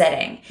you're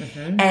sitting.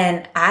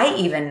 And I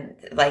even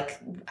like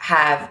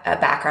have a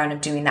background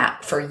of doing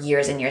that for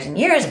years and years and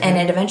years. And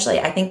it eventually,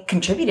 I think,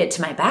 contributed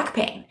to my back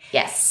pain.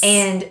 Yes.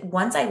 And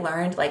once I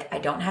learned, like, I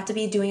don't have to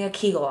be doing a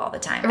Kegel all the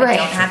time. Right. I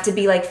don't have to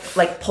be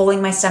like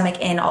pulling my stomach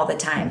in all the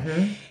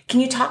time.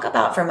 Can you talk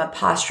about, from a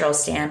postural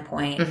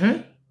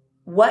standpoint,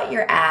 what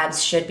your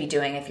abs should be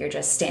doing if you're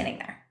just standing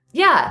there?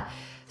 Yeah.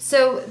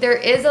 So there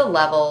is a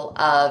level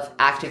of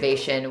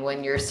activation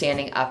when you're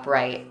standing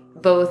upright,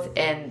 both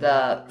in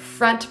the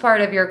front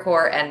part of your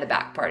core and the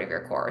back part of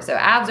your core. So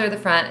abs are the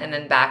front, and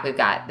then back we've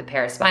got the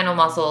paraspinal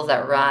muscles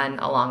that run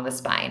along the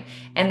spine.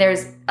 And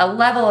there's a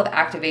level of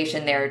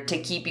activation there to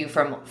keep you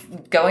from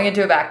going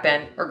into a back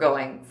bend or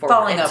going forward.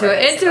 Falling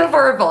into a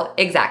forward fold.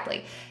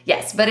 Exactly.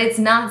 Yes, but it's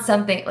not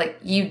something like,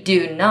 you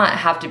do not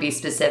have to be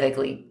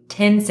specifically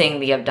tensing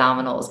the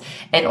abdominals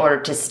in order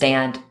to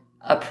stand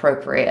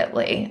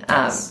appropriately,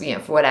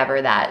 for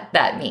whatever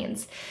that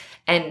means.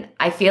 And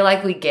I feel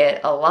like we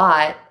get a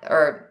lot,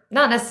 or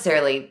not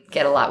necessarily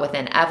get a lot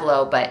within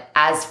Evlo, but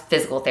as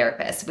physical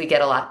therapists, we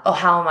get a lot,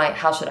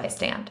 how should I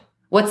stand?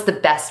 what's the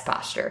best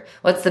posture?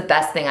 What's the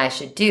best thing I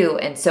should do?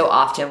 And so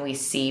often we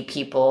see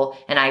people,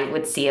 and I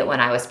would see it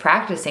when I was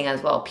practicing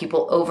as well,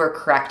 people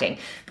overcorrecting,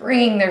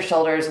 bringing their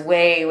shoulders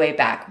way, way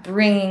back,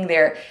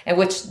 and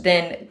which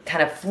then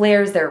kind of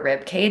flares their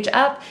rib cage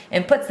up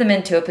and puts them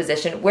into a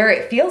position where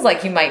it feels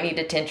like you might need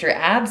to tense your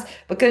abs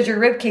because your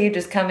rib cage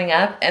is coming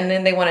up, and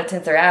then they want to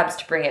tense their abs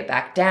to bring it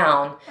back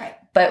down. Right.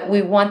 But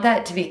we want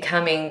that to be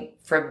coming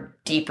from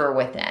deeper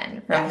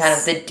within, from kind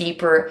of the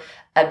deeper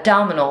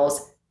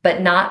abdominals, but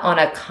not on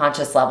a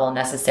conscious level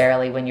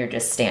necessarily when you're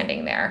just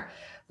standing there.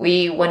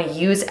 We want to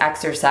use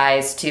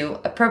exercise to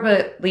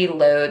appropriately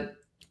load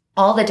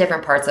all the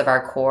different parts of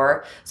our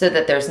core so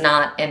that there's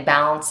not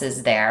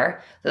imbalances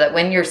there, so that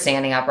when you're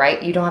standing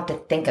upright, you don't have to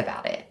think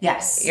about it.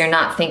 Yes. You're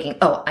not thinking,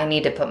 oh, I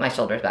need to put my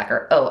shoulders back,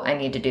 or, oh, I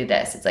need to do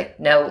this. It's like,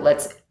 no,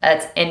 let's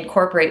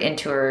incorporate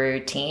into a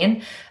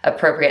routine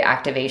appropriate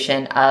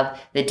activation of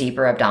the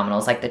deeper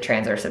abdominals, like the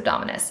transverse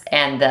abdominis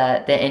and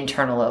the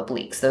internal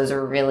obliques. Those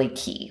are really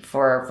key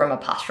from a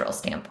postural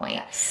standpoint.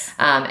 Yes.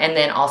 And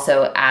then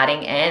also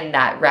adding in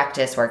that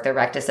rectus work, the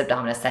rectus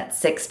abdominis, that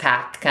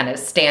six-pack kind of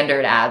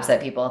standard abs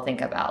that people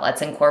think about.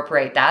 Let's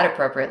incorporate that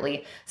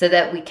appropriately so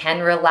that we can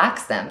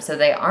relax them so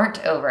they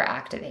aren't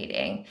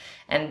over-activating.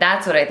 And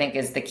that's what I think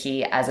is the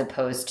key, as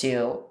opposed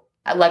to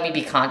let me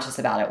be conscious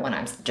about it when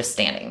I'm just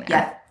standing there.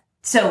 Yeah.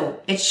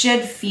 So it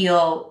should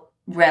feel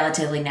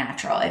relatively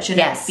natural. It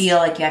shouldn't feel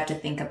like you have to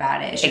think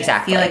about it. It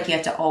shouldn't feel like you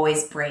have to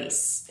always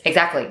brace.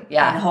 Exactly.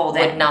 Yeah. And hold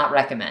it. Would not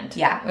recommend.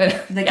 Yeah.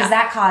 Because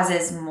that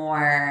causes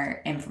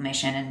more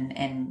inflammation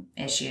and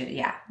issue.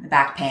 Yeah. The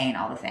back pain,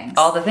 all the things.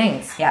 All the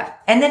things. Yeah.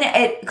 And then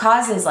it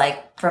causes,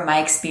 like, from my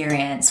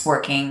experience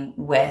working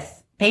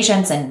with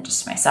patients and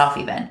just myself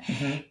even,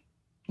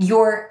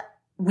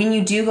 when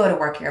you do go to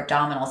work your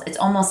abdominals, it's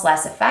almost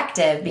less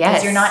effective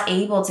because you're not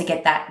able to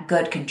get that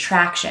good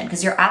contraction,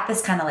 because you're at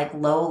this kind of like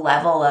low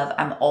level of,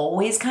 I'm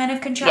always kind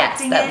of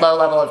contracting. Yes, that low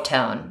level of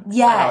tone.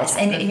 Yes,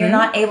 and you're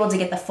not able to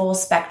get the full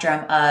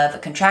spectrum of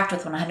contract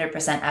with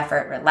 100%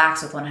 effort,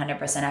 relax with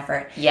 100%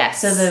 effort. Yes.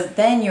 So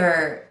then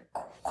your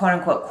quote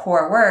unquote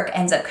core work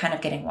ends up kind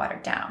of getting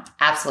watered down.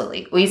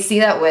 Absolutely. We see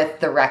that with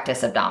the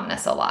rectus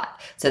abdominis a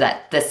lot. So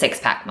that the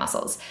six-pack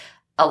muscles.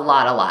 A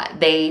lot.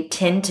 They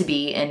tend to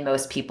be, in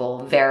most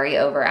people, very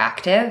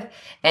overactive.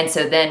 And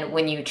so then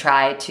when you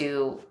try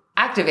to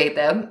activate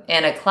them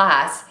in a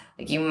class,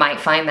 like, you might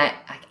find that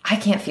I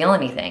can't feel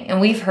anything. And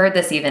we've heard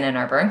this even in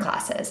our burn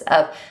classes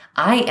of,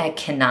 I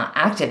cannot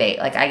activate.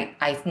 Like,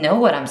 I know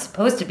what I'm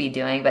supposed to be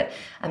doing, but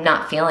I'm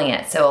not feeling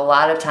it. So a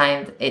lot of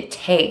times it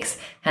takes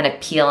kind of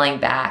peeling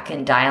back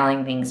and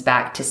dialing things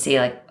back to see,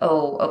 like,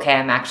 oh, okay,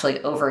 I'm actually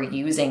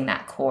overusing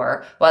that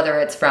core, whether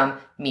it's from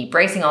me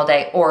bracing all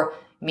day or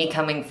me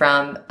coming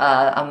from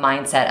a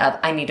mindset of,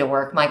 I need to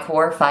work my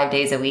core 5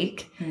 days a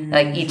week.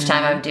 Like, each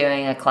time I'm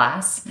doing a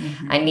class,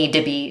 I need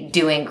to be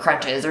doing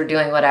crunches or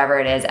doing whatever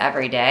it is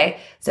every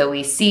day. So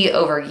we see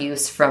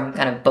overuse from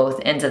kind of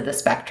both ends of the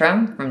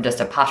spectrum, from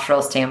just a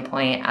postural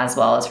standpoint, as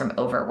well as from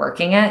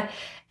overworking it.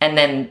 And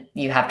then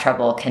you have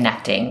trouble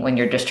connecting when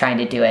you're just trying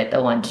to do it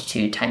the 1 to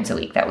 2 times a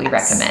week that we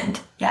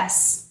recommend.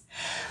 Yes.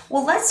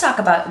 Well, let's talk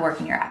about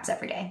working your abs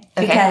every day.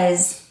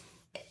 Because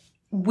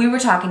we were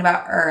talking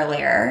about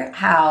earlier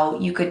how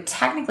you could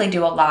technically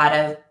do a lot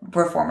of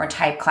reformer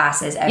type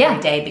classes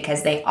every day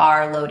because they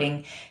are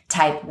loading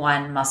type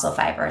 1 muscle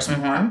fibers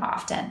more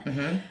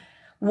often.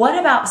 What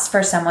about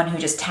for someone who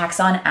just tacks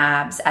on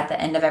abs at the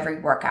end of every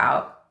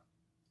workout?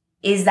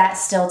 Is that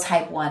still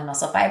type 1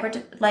 muscle fiber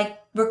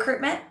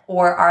recruitment,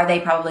 or are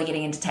they probably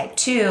getting into type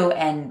 2?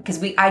 And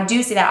because I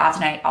do see that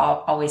often, I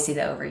always see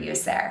the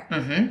overuse there.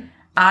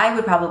 I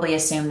would probably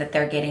assume that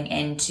they're getting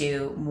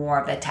into more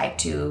of the type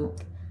 2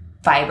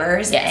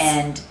 fibers,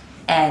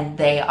 and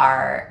they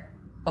are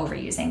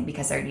overusing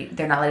because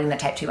they're not letting the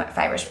type 2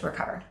 fibers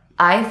recover.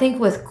 I think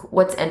with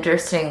what's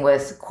interesting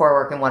with core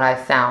work and what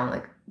I've found,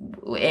 like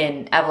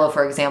in Evlo,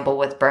 for example,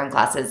 with burn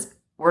classes,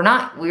 we're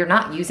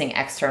not using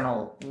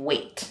external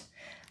weight,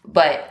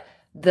 but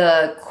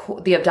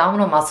the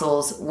abdominal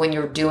muscles, when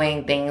you're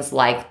doing things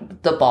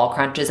like the ball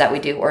crunches that we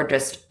do, or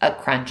just a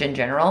crunch in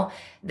general,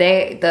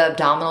 the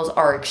abdominals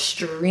are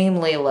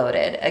extremely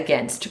loaded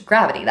against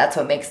gravity. That's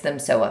what makes them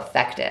so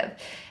effective.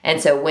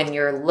 And so when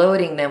you're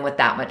loading them with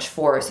that much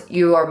force,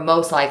 you are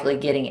most likely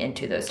getting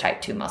into those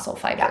type 2 muscle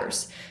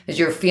fibers, because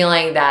you're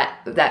feeling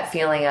that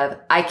feeling of,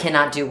 I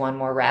cannot do one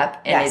more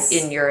rep, and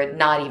and you're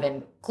not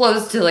even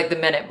close to like the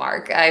minute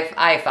mark.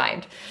 I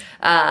find.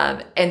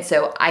 And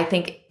so I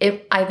think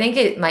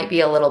it might be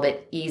a little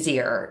bit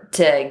easier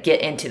to get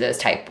into those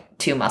type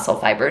 2 muscle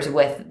fibers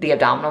with the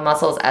abdominal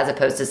muscles as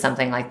opposed to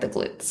something like the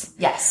glutes.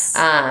 Yes.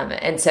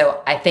 And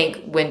so I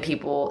think when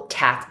people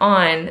tack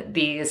on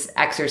these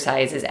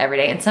exercises every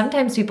day, and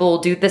sometimes people will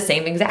do the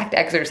same exact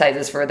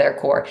exercises for their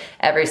core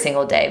every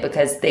single day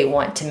because they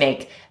want to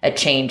make a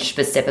change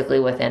specifically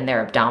within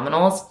their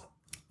abdominals.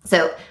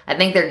 So I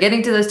think they're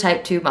getting to those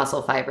type 2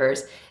 muscle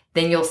fibers.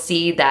 then you'll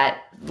see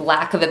that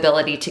lack of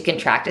ability to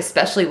contract,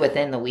 especially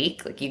within the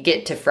week. Like you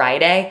get to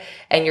Friday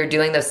and you're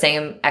doing those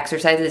same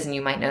exercises and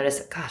you might notice,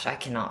 gosh, I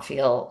cannot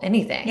feel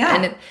anything. Yeah.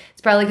 And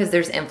it's probably because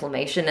there's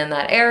inflammation in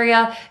that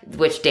area,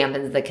 which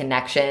dampens the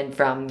connection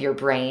from your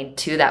brain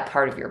to that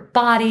part of your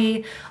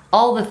body,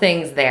 all the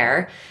things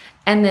there.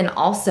 And then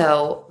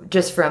also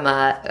just from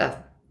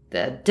a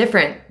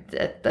different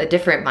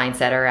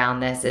mindset around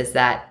this is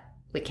that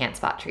we can't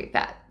spot treat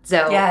fat.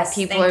 So yes,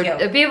 people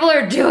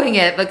are doing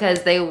it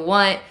because they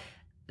want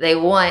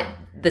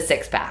the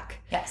six pack.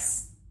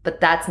 Yes.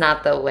 But that's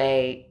not the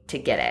way to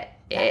get it.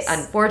 Yes.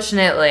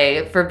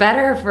 Unfortunately, for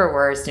better or for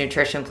worse,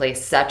 nutrition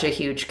plays such a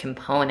huge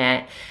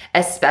component,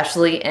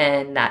 especially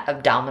in that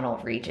abdominal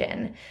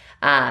region.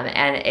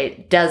 And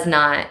it does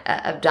not,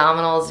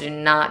 abdominals do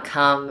not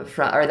come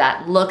from, or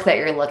that look that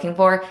you're looking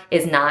for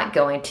is not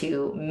going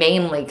to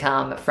mainly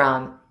come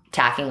from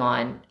tacking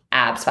on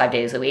abs 5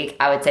 days a week.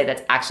 I would say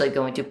that's actually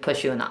going to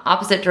push you in the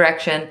opposite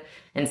direction.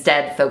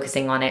 Instead,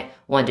 focusing on it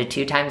 1 to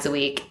 2 times a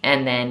week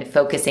and then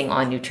focusing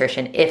on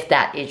nutrition if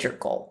that is your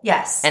goal.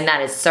 Yes. And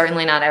that is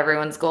certainly not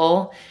everyone's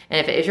goal. And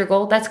if it is your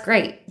goal, that's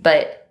great.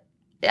 But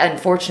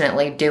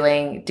unfortunately,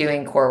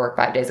 doing core work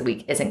 5 days a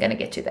week isn't going to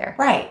get you there.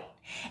 Right.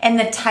 And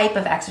the type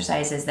of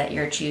exercises that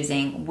you're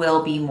choosing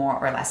will be more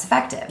or less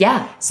effective.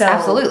 Yeah, so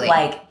absolutely.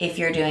 Like if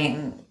you're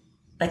doing,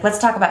 like, let's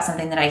talk about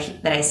something that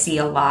I see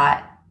a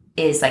lot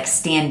is like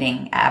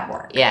standing ab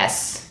work.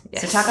 Yes.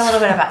 So talk a little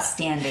bit about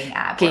standing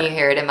ab work. Can you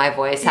hear it in my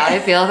voice, how I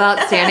feel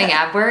about standing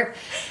ab work?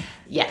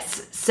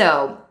 Yes.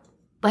 So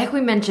like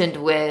we mentioned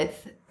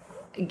with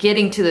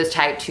getting to those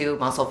type 2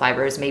 muscle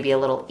fibers may be a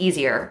little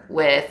easier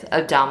with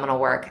abdominal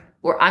work,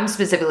 where I'm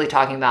specifically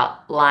talking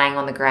about lying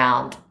on the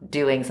ground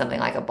doing something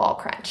like a ball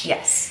crunch.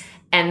 Yes.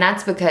 And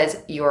that's because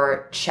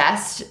your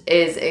chest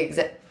is,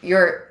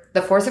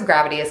 the force of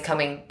gravity is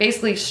coming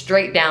basically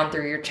straight down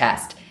through your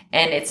chest,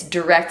 and it's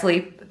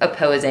directly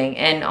opposing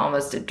and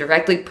almost a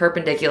directly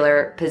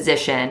perpendicular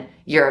position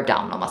your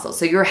abdominal muscle.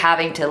 So you're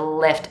having to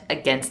lift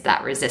against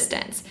that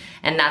resistance.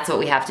 And that's what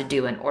we have to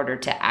do in order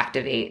to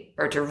activate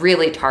or to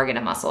really target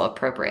a muscle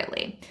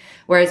appropriately.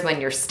 Whereas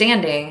when you're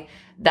standing,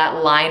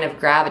 that line of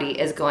gravity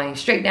is going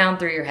straight down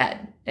through your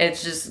head.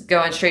 It's just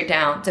going straight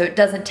down. So it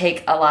doesn't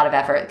take a lot of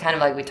effort, kind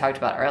of like we talked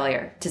about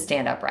earlier, to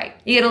stand upright.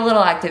 You get a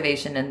little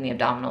activation in the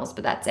abdominals,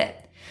 but that's it.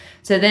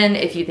 So then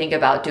if you think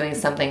about doing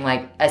something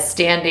like a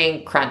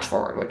standing crunch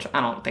forward, which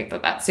I don't think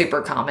that that's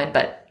super common,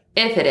 but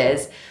if it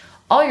is,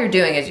 all you're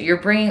doing is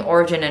you're bringing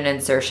origin and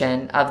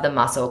insertion of the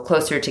muscle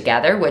closer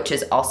together, which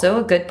is also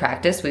a good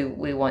practice.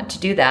 We want to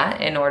do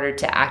that in order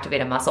to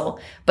activate a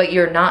muscle, but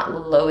you're not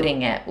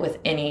loading it with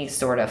any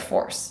sort of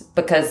force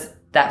because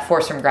that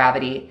force from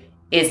gravity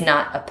is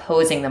not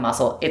opposing the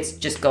muscle. It's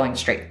just going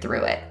straight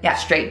through it,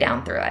 straight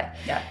down through it.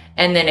 Yeah.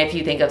 And then if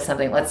you think of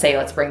something, let's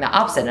bring the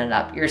opposite end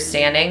up. You're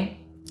standing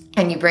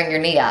and you bring your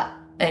knee up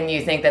and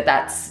you think that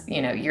that's,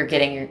 you're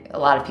getting a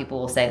lot of people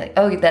will say like,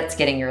 oh, that's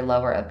getting your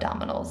lower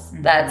abdominals.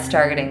 Mm-hmm. That's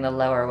targeting the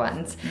lower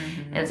ones.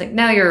 Mm-hmm. And it's like,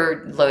 no,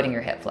 you're loading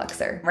your hip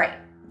flexor. Right.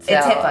 So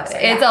it's hip flexor.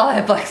 It's all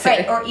hip flexor.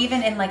 Right. Or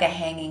even in like a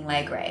hanging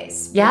leg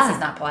raise. Yeah. This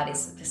is not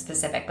Pilates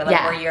specific, but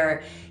like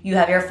where you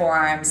have your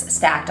forearms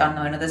stacked on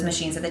one of those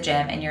machines at the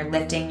gym and you're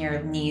lifting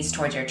your knees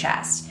towards your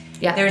chest.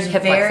 Yeah, there's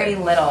very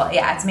little.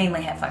 Yeah, it's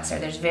mainly hip flexor.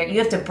 You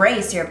have to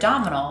brace your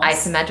abdominals.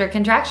 Isometric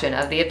contraction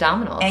of the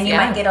abdominals. And you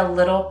might get a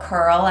little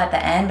curl at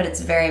the end, but it's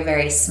very,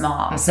 very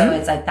small. Mm-hmm. So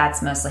it's like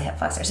that's mostly hip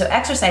flexor. So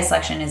exercise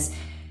selection is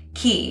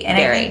key. And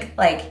I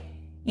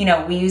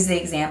think we use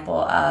the example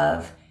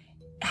of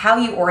how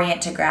you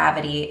orient to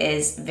gravity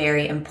is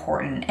very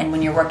important. And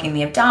when you're working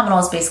the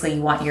abdominals, basically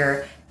you want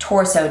your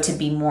torso to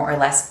be more or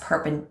less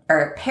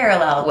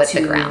parallel with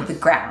to the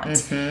ground.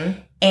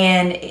 Mm-hmm.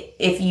 And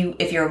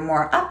if you're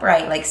more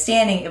upright, like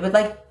standing, it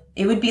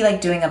would be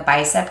like doing a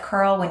bicep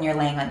curl when you're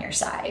laying on your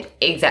side.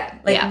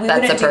 Exactly. Like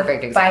that's a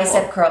perfect example.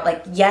 Bicep curl,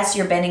 like yes,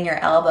 you're bending your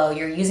elbow,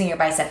 you're using your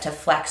bicep to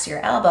flex your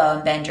elbow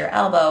and bend your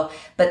elbow,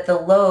 but the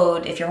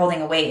load, if you're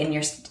holding a weight and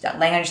you're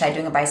laying on your side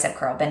doing a bicep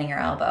curl, bending your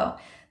elbow,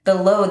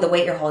 the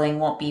weight you're holding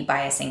won't be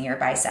biasing your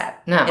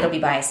bicep. No. It'll be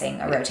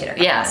biasing a rotator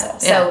cuff muscle.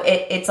 So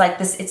it's like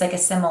this, it's like a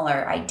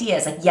similar idea.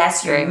 It's like,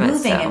 yes, you're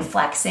moving and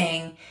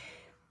flexing.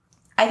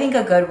 I think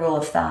a good rule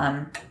of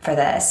thumb for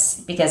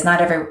this, because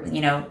not every,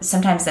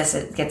 sometimes this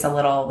gets a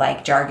little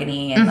like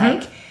jargony and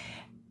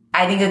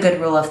I think a good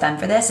rule of thumb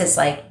for this is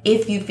like,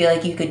 if you feel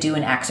like you could do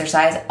an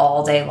exercise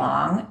all day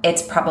long,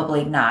 it's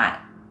probably not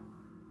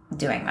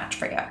doing much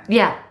for you.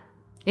 Yeah.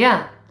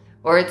 Yeah.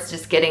 Or it's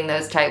just getting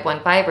those type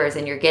 1 fibers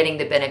and you're getting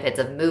the benefits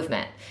of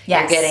movement.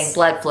 Yes. You're getting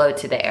blood flow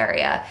to the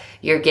area.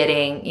 You're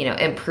getting,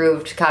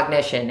 improved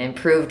cognition,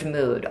 improved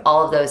mood,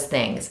 all of those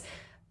things.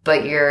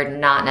 But you're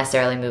not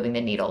necessarily moving the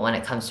needle when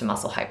it comes to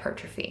muscle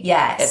hypertrophy.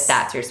 Yes. If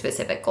that's your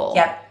specific goal.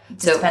 Yep. It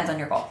just depends on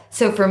your goal.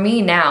 So for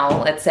me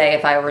now, let's say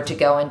if I were to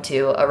go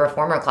into a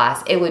reformer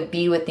class, it would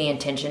be with the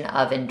intention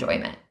of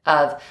enjoyment,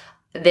 of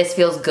this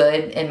feels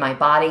good in my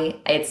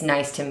body. It's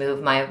nice to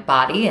move my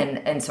body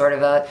in sort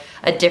of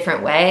a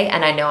different way.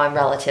 And I know I'm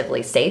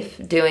relatively safe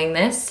doing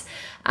this.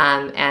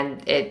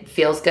 And it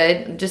feels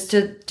good just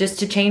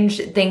to change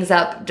things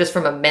up just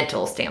from a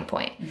mental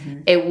standpoint.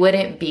 I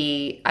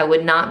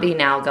would not be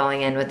now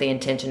going in with the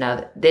intention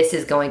of this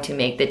is going to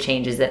make the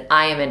changes that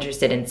I am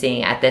interested in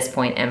seeing at this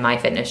point in my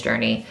fitness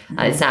journey.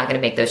 It's not going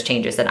to make those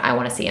changes that I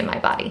want to see in my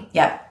body.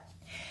 Yep.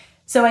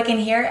 So I can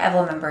hear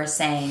Evlo members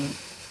saying,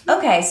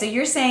 okay, so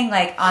you're saying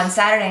like on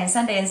Saturday and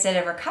Sunday, instead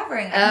of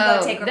recovering, I can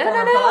go take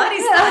reformer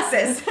Pilates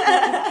classes.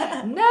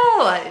 No.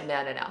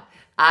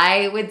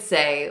 I would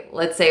say,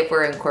 let's say if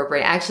we're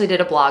incorporating, I actually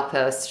did a blog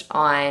post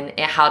on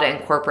how to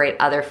incorporate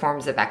other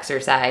forms of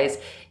exercise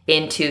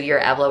into your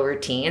Evlo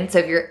routine. So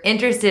if you're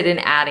interested in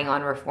adding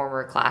on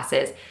reformer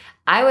classes,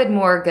 I would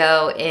more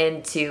go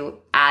into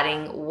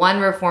adding one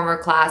reformer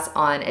class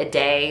on a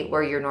day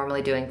where you're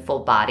normally doing full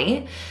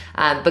body,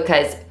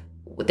 because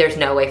there's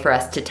no way for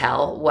us to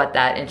tell what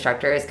that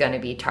instructor is going to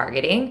be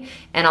targeting.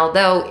 And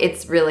although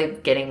it's really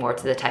getting more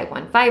to the type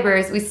 1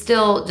 fibers, we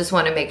still just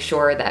want to make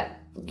sure that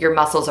your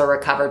muscles are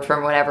recovered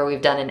from whatever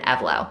we've done in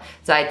Evlo.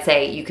 So I'd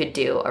say you could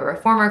do a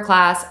reformer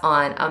class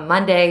on a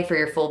Monday for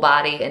your full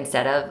body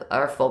instead of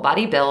our full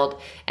body build.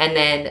 And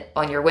then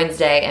on your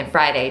Wednesday and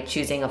Friday,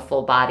 choosing a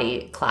full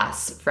body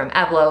class from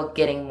Evlo,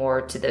 getting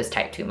more to those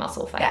type 2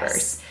 muscle fibers.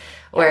 Yes.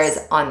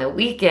 Whereas on the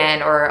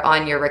weekend or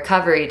on your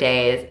recovery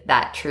days,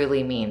 that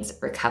truly means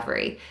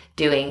recovery.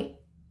 Doing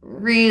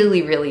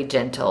really, really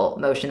gentle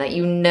motion that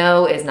you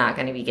know is not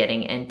going to be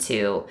getting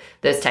into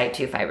those type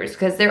 2 fibers,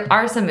 because there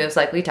are some moves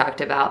like we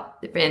talked about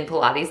in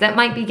Pilates that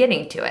might be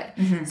getting to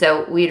it.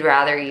 So we'd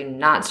rather you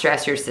not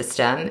stress your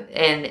system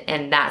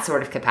in that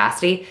sort of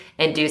capacity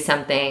and do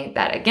something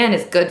that, again,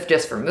 is good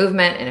just for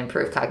movement and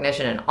improved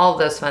cognition and all of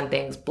those fun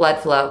things, blood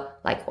flow,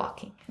 like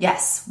walking.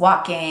 Yes,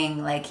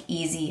 walking, like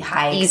easy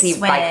hikes, easy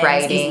swims, bike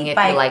riding if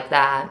you like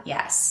that.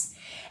 Yes.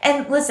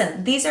 And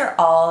listen, these are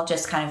all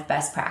just kind of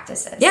best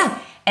practices. Yeah.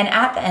 And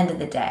at the end of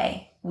the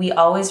day, we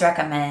always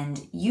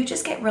recommend you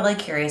just get really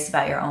curious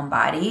about your own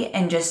body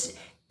and just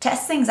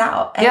test things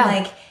out. And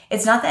like,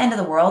 it's not the end of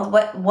the world.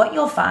 What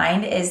you'll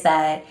find is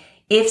that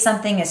if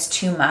something is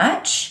too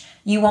much,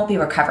 you won't be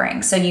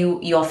recovering. So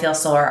you'll feel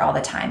sore all the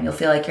time. You'll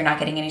feel like you're not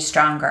getting any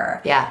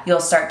stronger. Yeah. You'll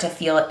start to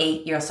feel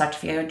ache. You'll start to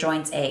feel your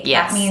joints ache.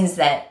 Yes. That means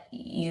that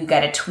you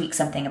got to tweak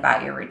something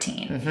about your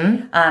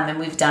routine. And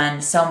we've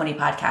done so many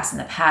podcasts in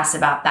the past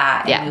about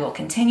that. And we will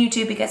continue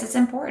to, because it's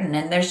important.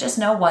 And there's just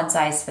no one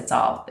size fits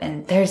all.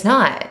 And there's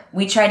not.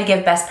 We try to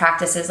give best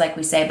practices, like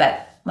we say,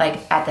 but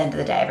like at the end of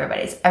the day,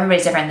 everybody's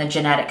different. The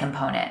genetic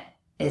component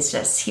is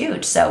just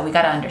huge. So we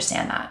got to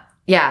understand that.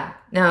 Yeah.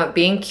 No,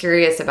 being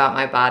curious about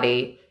my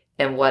body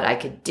and what I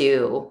could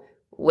do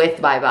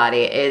with my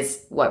body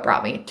is what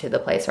brought me to the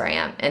place where I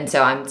am. And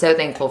so I'm so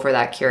thankful for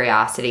that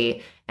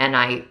curiosity. And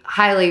I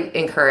highly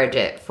encourage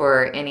it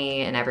for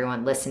any and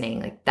everyone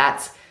listening. Like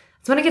that's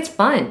when it gets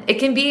fun. It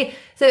can be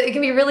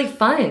really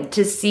fun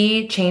to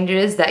see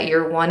changes that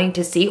you're wanting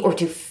to see, or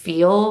to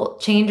feel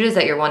changes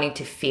that you're wanting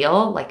to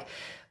feel, like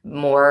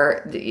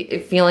more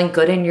feeling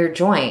good in your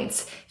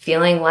joints,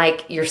 feeling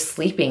like you're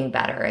sleeping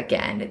better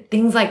again,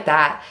 things like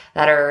that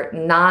are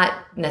not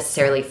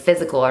necessarily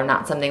physical or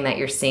not something that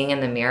you're seeing in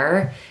the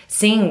mirror.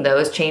 Seeing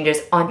those changes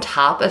on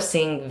top of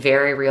seeing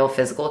very real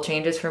physical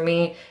changes for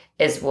me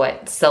is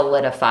what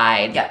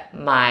solidified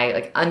my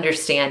like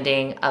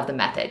understanding of the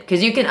method.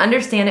 Because you can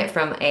understand it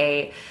from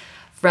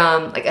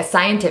like a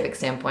scientific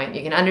standpoint,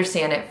 you can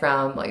understand it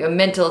from like a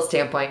mental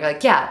standpoint. You're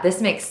like, yeah,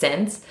 this makes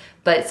sense.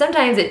 But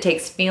sometimes it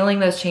takes feeling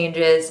those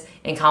changes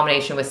in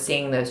combination with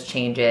seeing those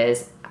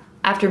changes.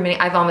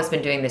 I've almost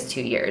been doing this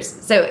 2 years.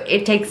 So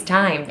it takes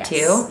time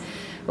too.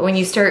 But when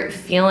you start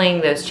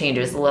feeling those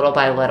changes little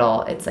by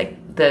little, it's like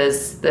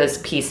those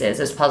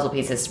puzzle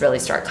pieces really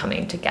start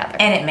coming together.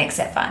 And it makes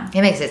it fun.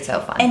 It makes it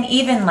so fun. And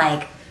even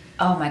like,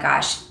 oh my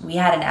gosh, we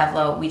did an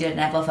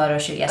Evlo photo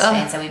shoot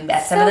yesterday. And so we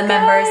met some of the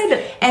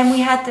members. And we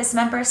had this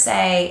member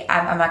say,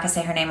 I'm not going to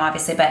say her name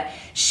obviously, but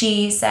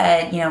she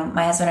said,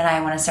 my husband and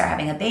I want to start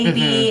having a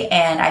baby.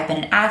 And I've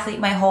been an athlete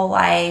my whole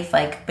life,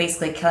 like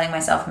basically killing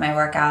myself in my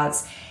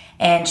workouts.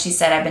 And she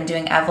said, I've been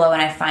doing Evlo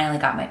and I finally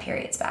got my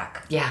periods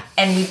back. Yeah.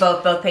 And we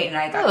both Peyton and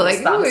I got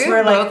goosebumps.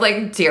 We're both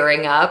like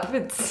tearing up.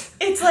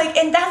 It's like,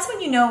 and that's when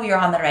you know you're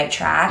on the right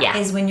track,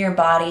 is when your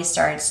body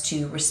starts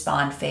to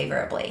respond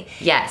favorably.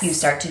 Yes. You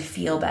start to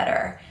feel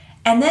better.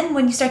 And then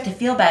when you start to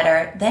feel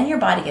better, then your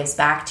body gives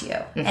back to you.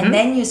 And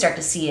then you start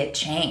to see it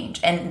change.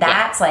 And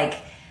that's like,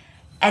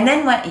 and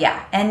then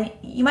and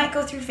you might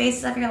go through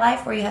phases of your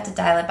life where you have to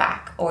dial it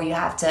back, or you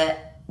have to,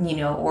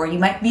 or you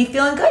might be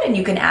feeling good and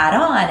you can add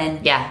on.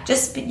 And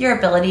just your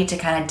ability to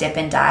kind of dip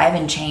and dive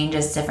and change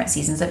as different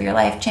seasons of your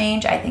life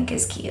change, I think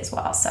is key as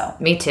well. So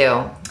me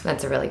too.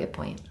 That's a really good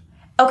point.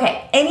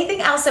 Okay. Anything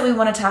else that we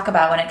want to talk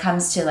about when it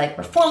comes to like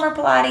reformer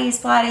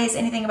Pilates,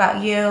 anything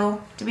about you?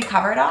 Did we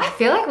cover it all? I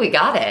feel like we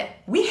got it.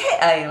 We hit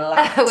a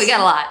lot. We got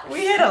a lot.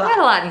 We hit a lot. We got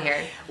a lot in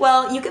here.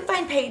 Well, you can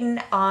find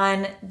Peyton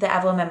on the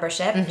Evlo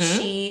membership.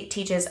 She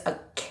teaches a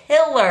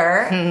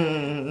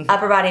killer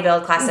upper body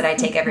build class that I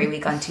take every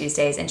week on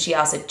Tuesdays. And she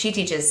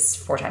teaches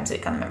 4 times a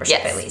week on the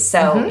membership at least.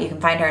 So you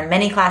can find her in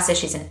many classes.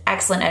 She's an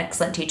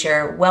excellent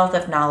teacher, wealth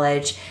of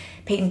knowledge.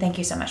 Peyton, thank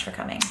you so much for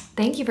coming.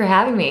 Thank you for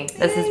having me.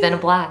 This has been a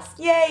blast.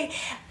 Yay.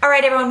 All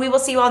right, everyone. We will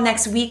see you all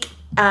next week.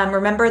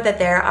 Remember that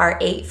there are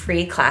 8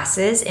 free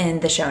classes in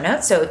the show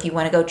notes. So if you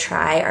want to go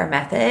try our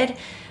method,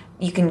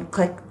 you can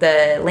click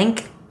the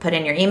link, put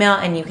in your email,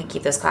 and you can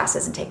keep those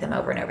classes and take them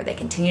over and over. They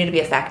continue to be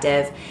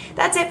effective.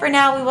 That's it for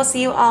now. We will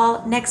see you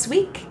all next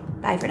week.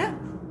 Bye for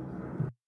now.